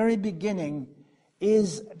in the very beginning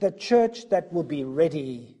is the church that will be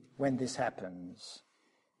ready when this happens.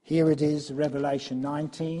 Here it is, Revelation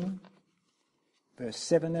 19, verse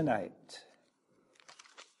 7 and 8.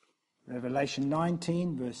 Revelation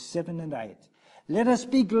 19, verse 7 and 8. "Let us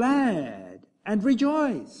be glad and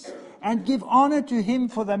rejoice and give honor to him,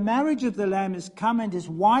 for the marriage of the Lamb is come, and his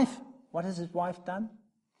wife," what has his wife done?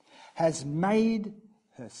 "Has made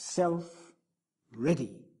herself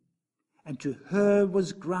ready. And to her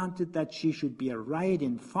was granted that she should be arrayed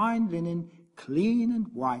in fine linen, clean and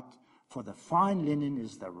white, for the fine linen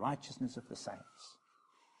is the righteousness of the saints."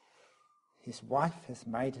 His wife has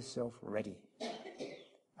made herself ready.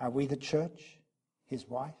 Are we the church, his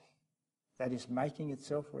wife, that is making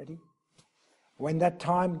itself ready? When that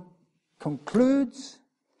time concludes,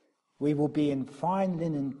 we will be in fine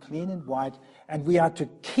linen, clean and white, and we are to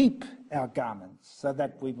keep our garments so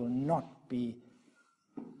that we will not be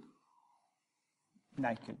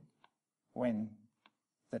naked when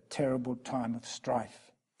the terrible time of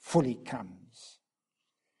strife fully comes.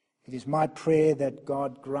 It is my prayer that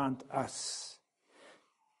God grant us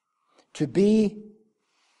to be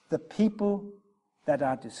the people that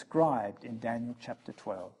are described in Daniel chapter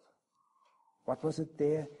 12. What was it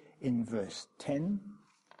there in verse 10?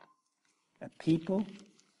 A people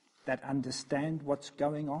that understand what's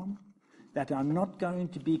going on, that are not going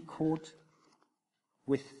to be caught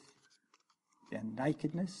with their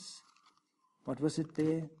nakedness. What was it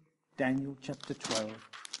there? Daniel chapter 12.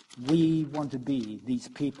 We want to be these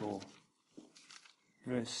people.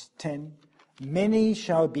 Verse 10. Many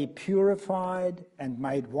shall be purified and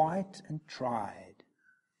made white and tried.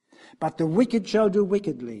 But the wicked shall do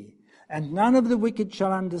wickedly, and none of the wicked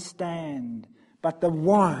shall understand, but the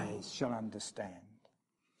wise shall understand.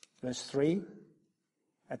 Verse 3.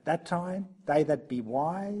 At that time, they that be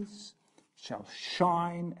wise shall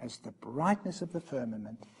shine as the brightness of the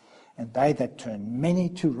firmament, and they that turn many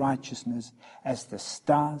to righteousness as the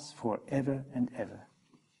stars forever and ever.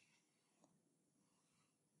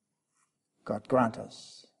 God grant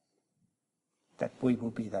us that we will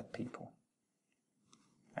be that people.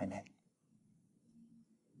 Amen.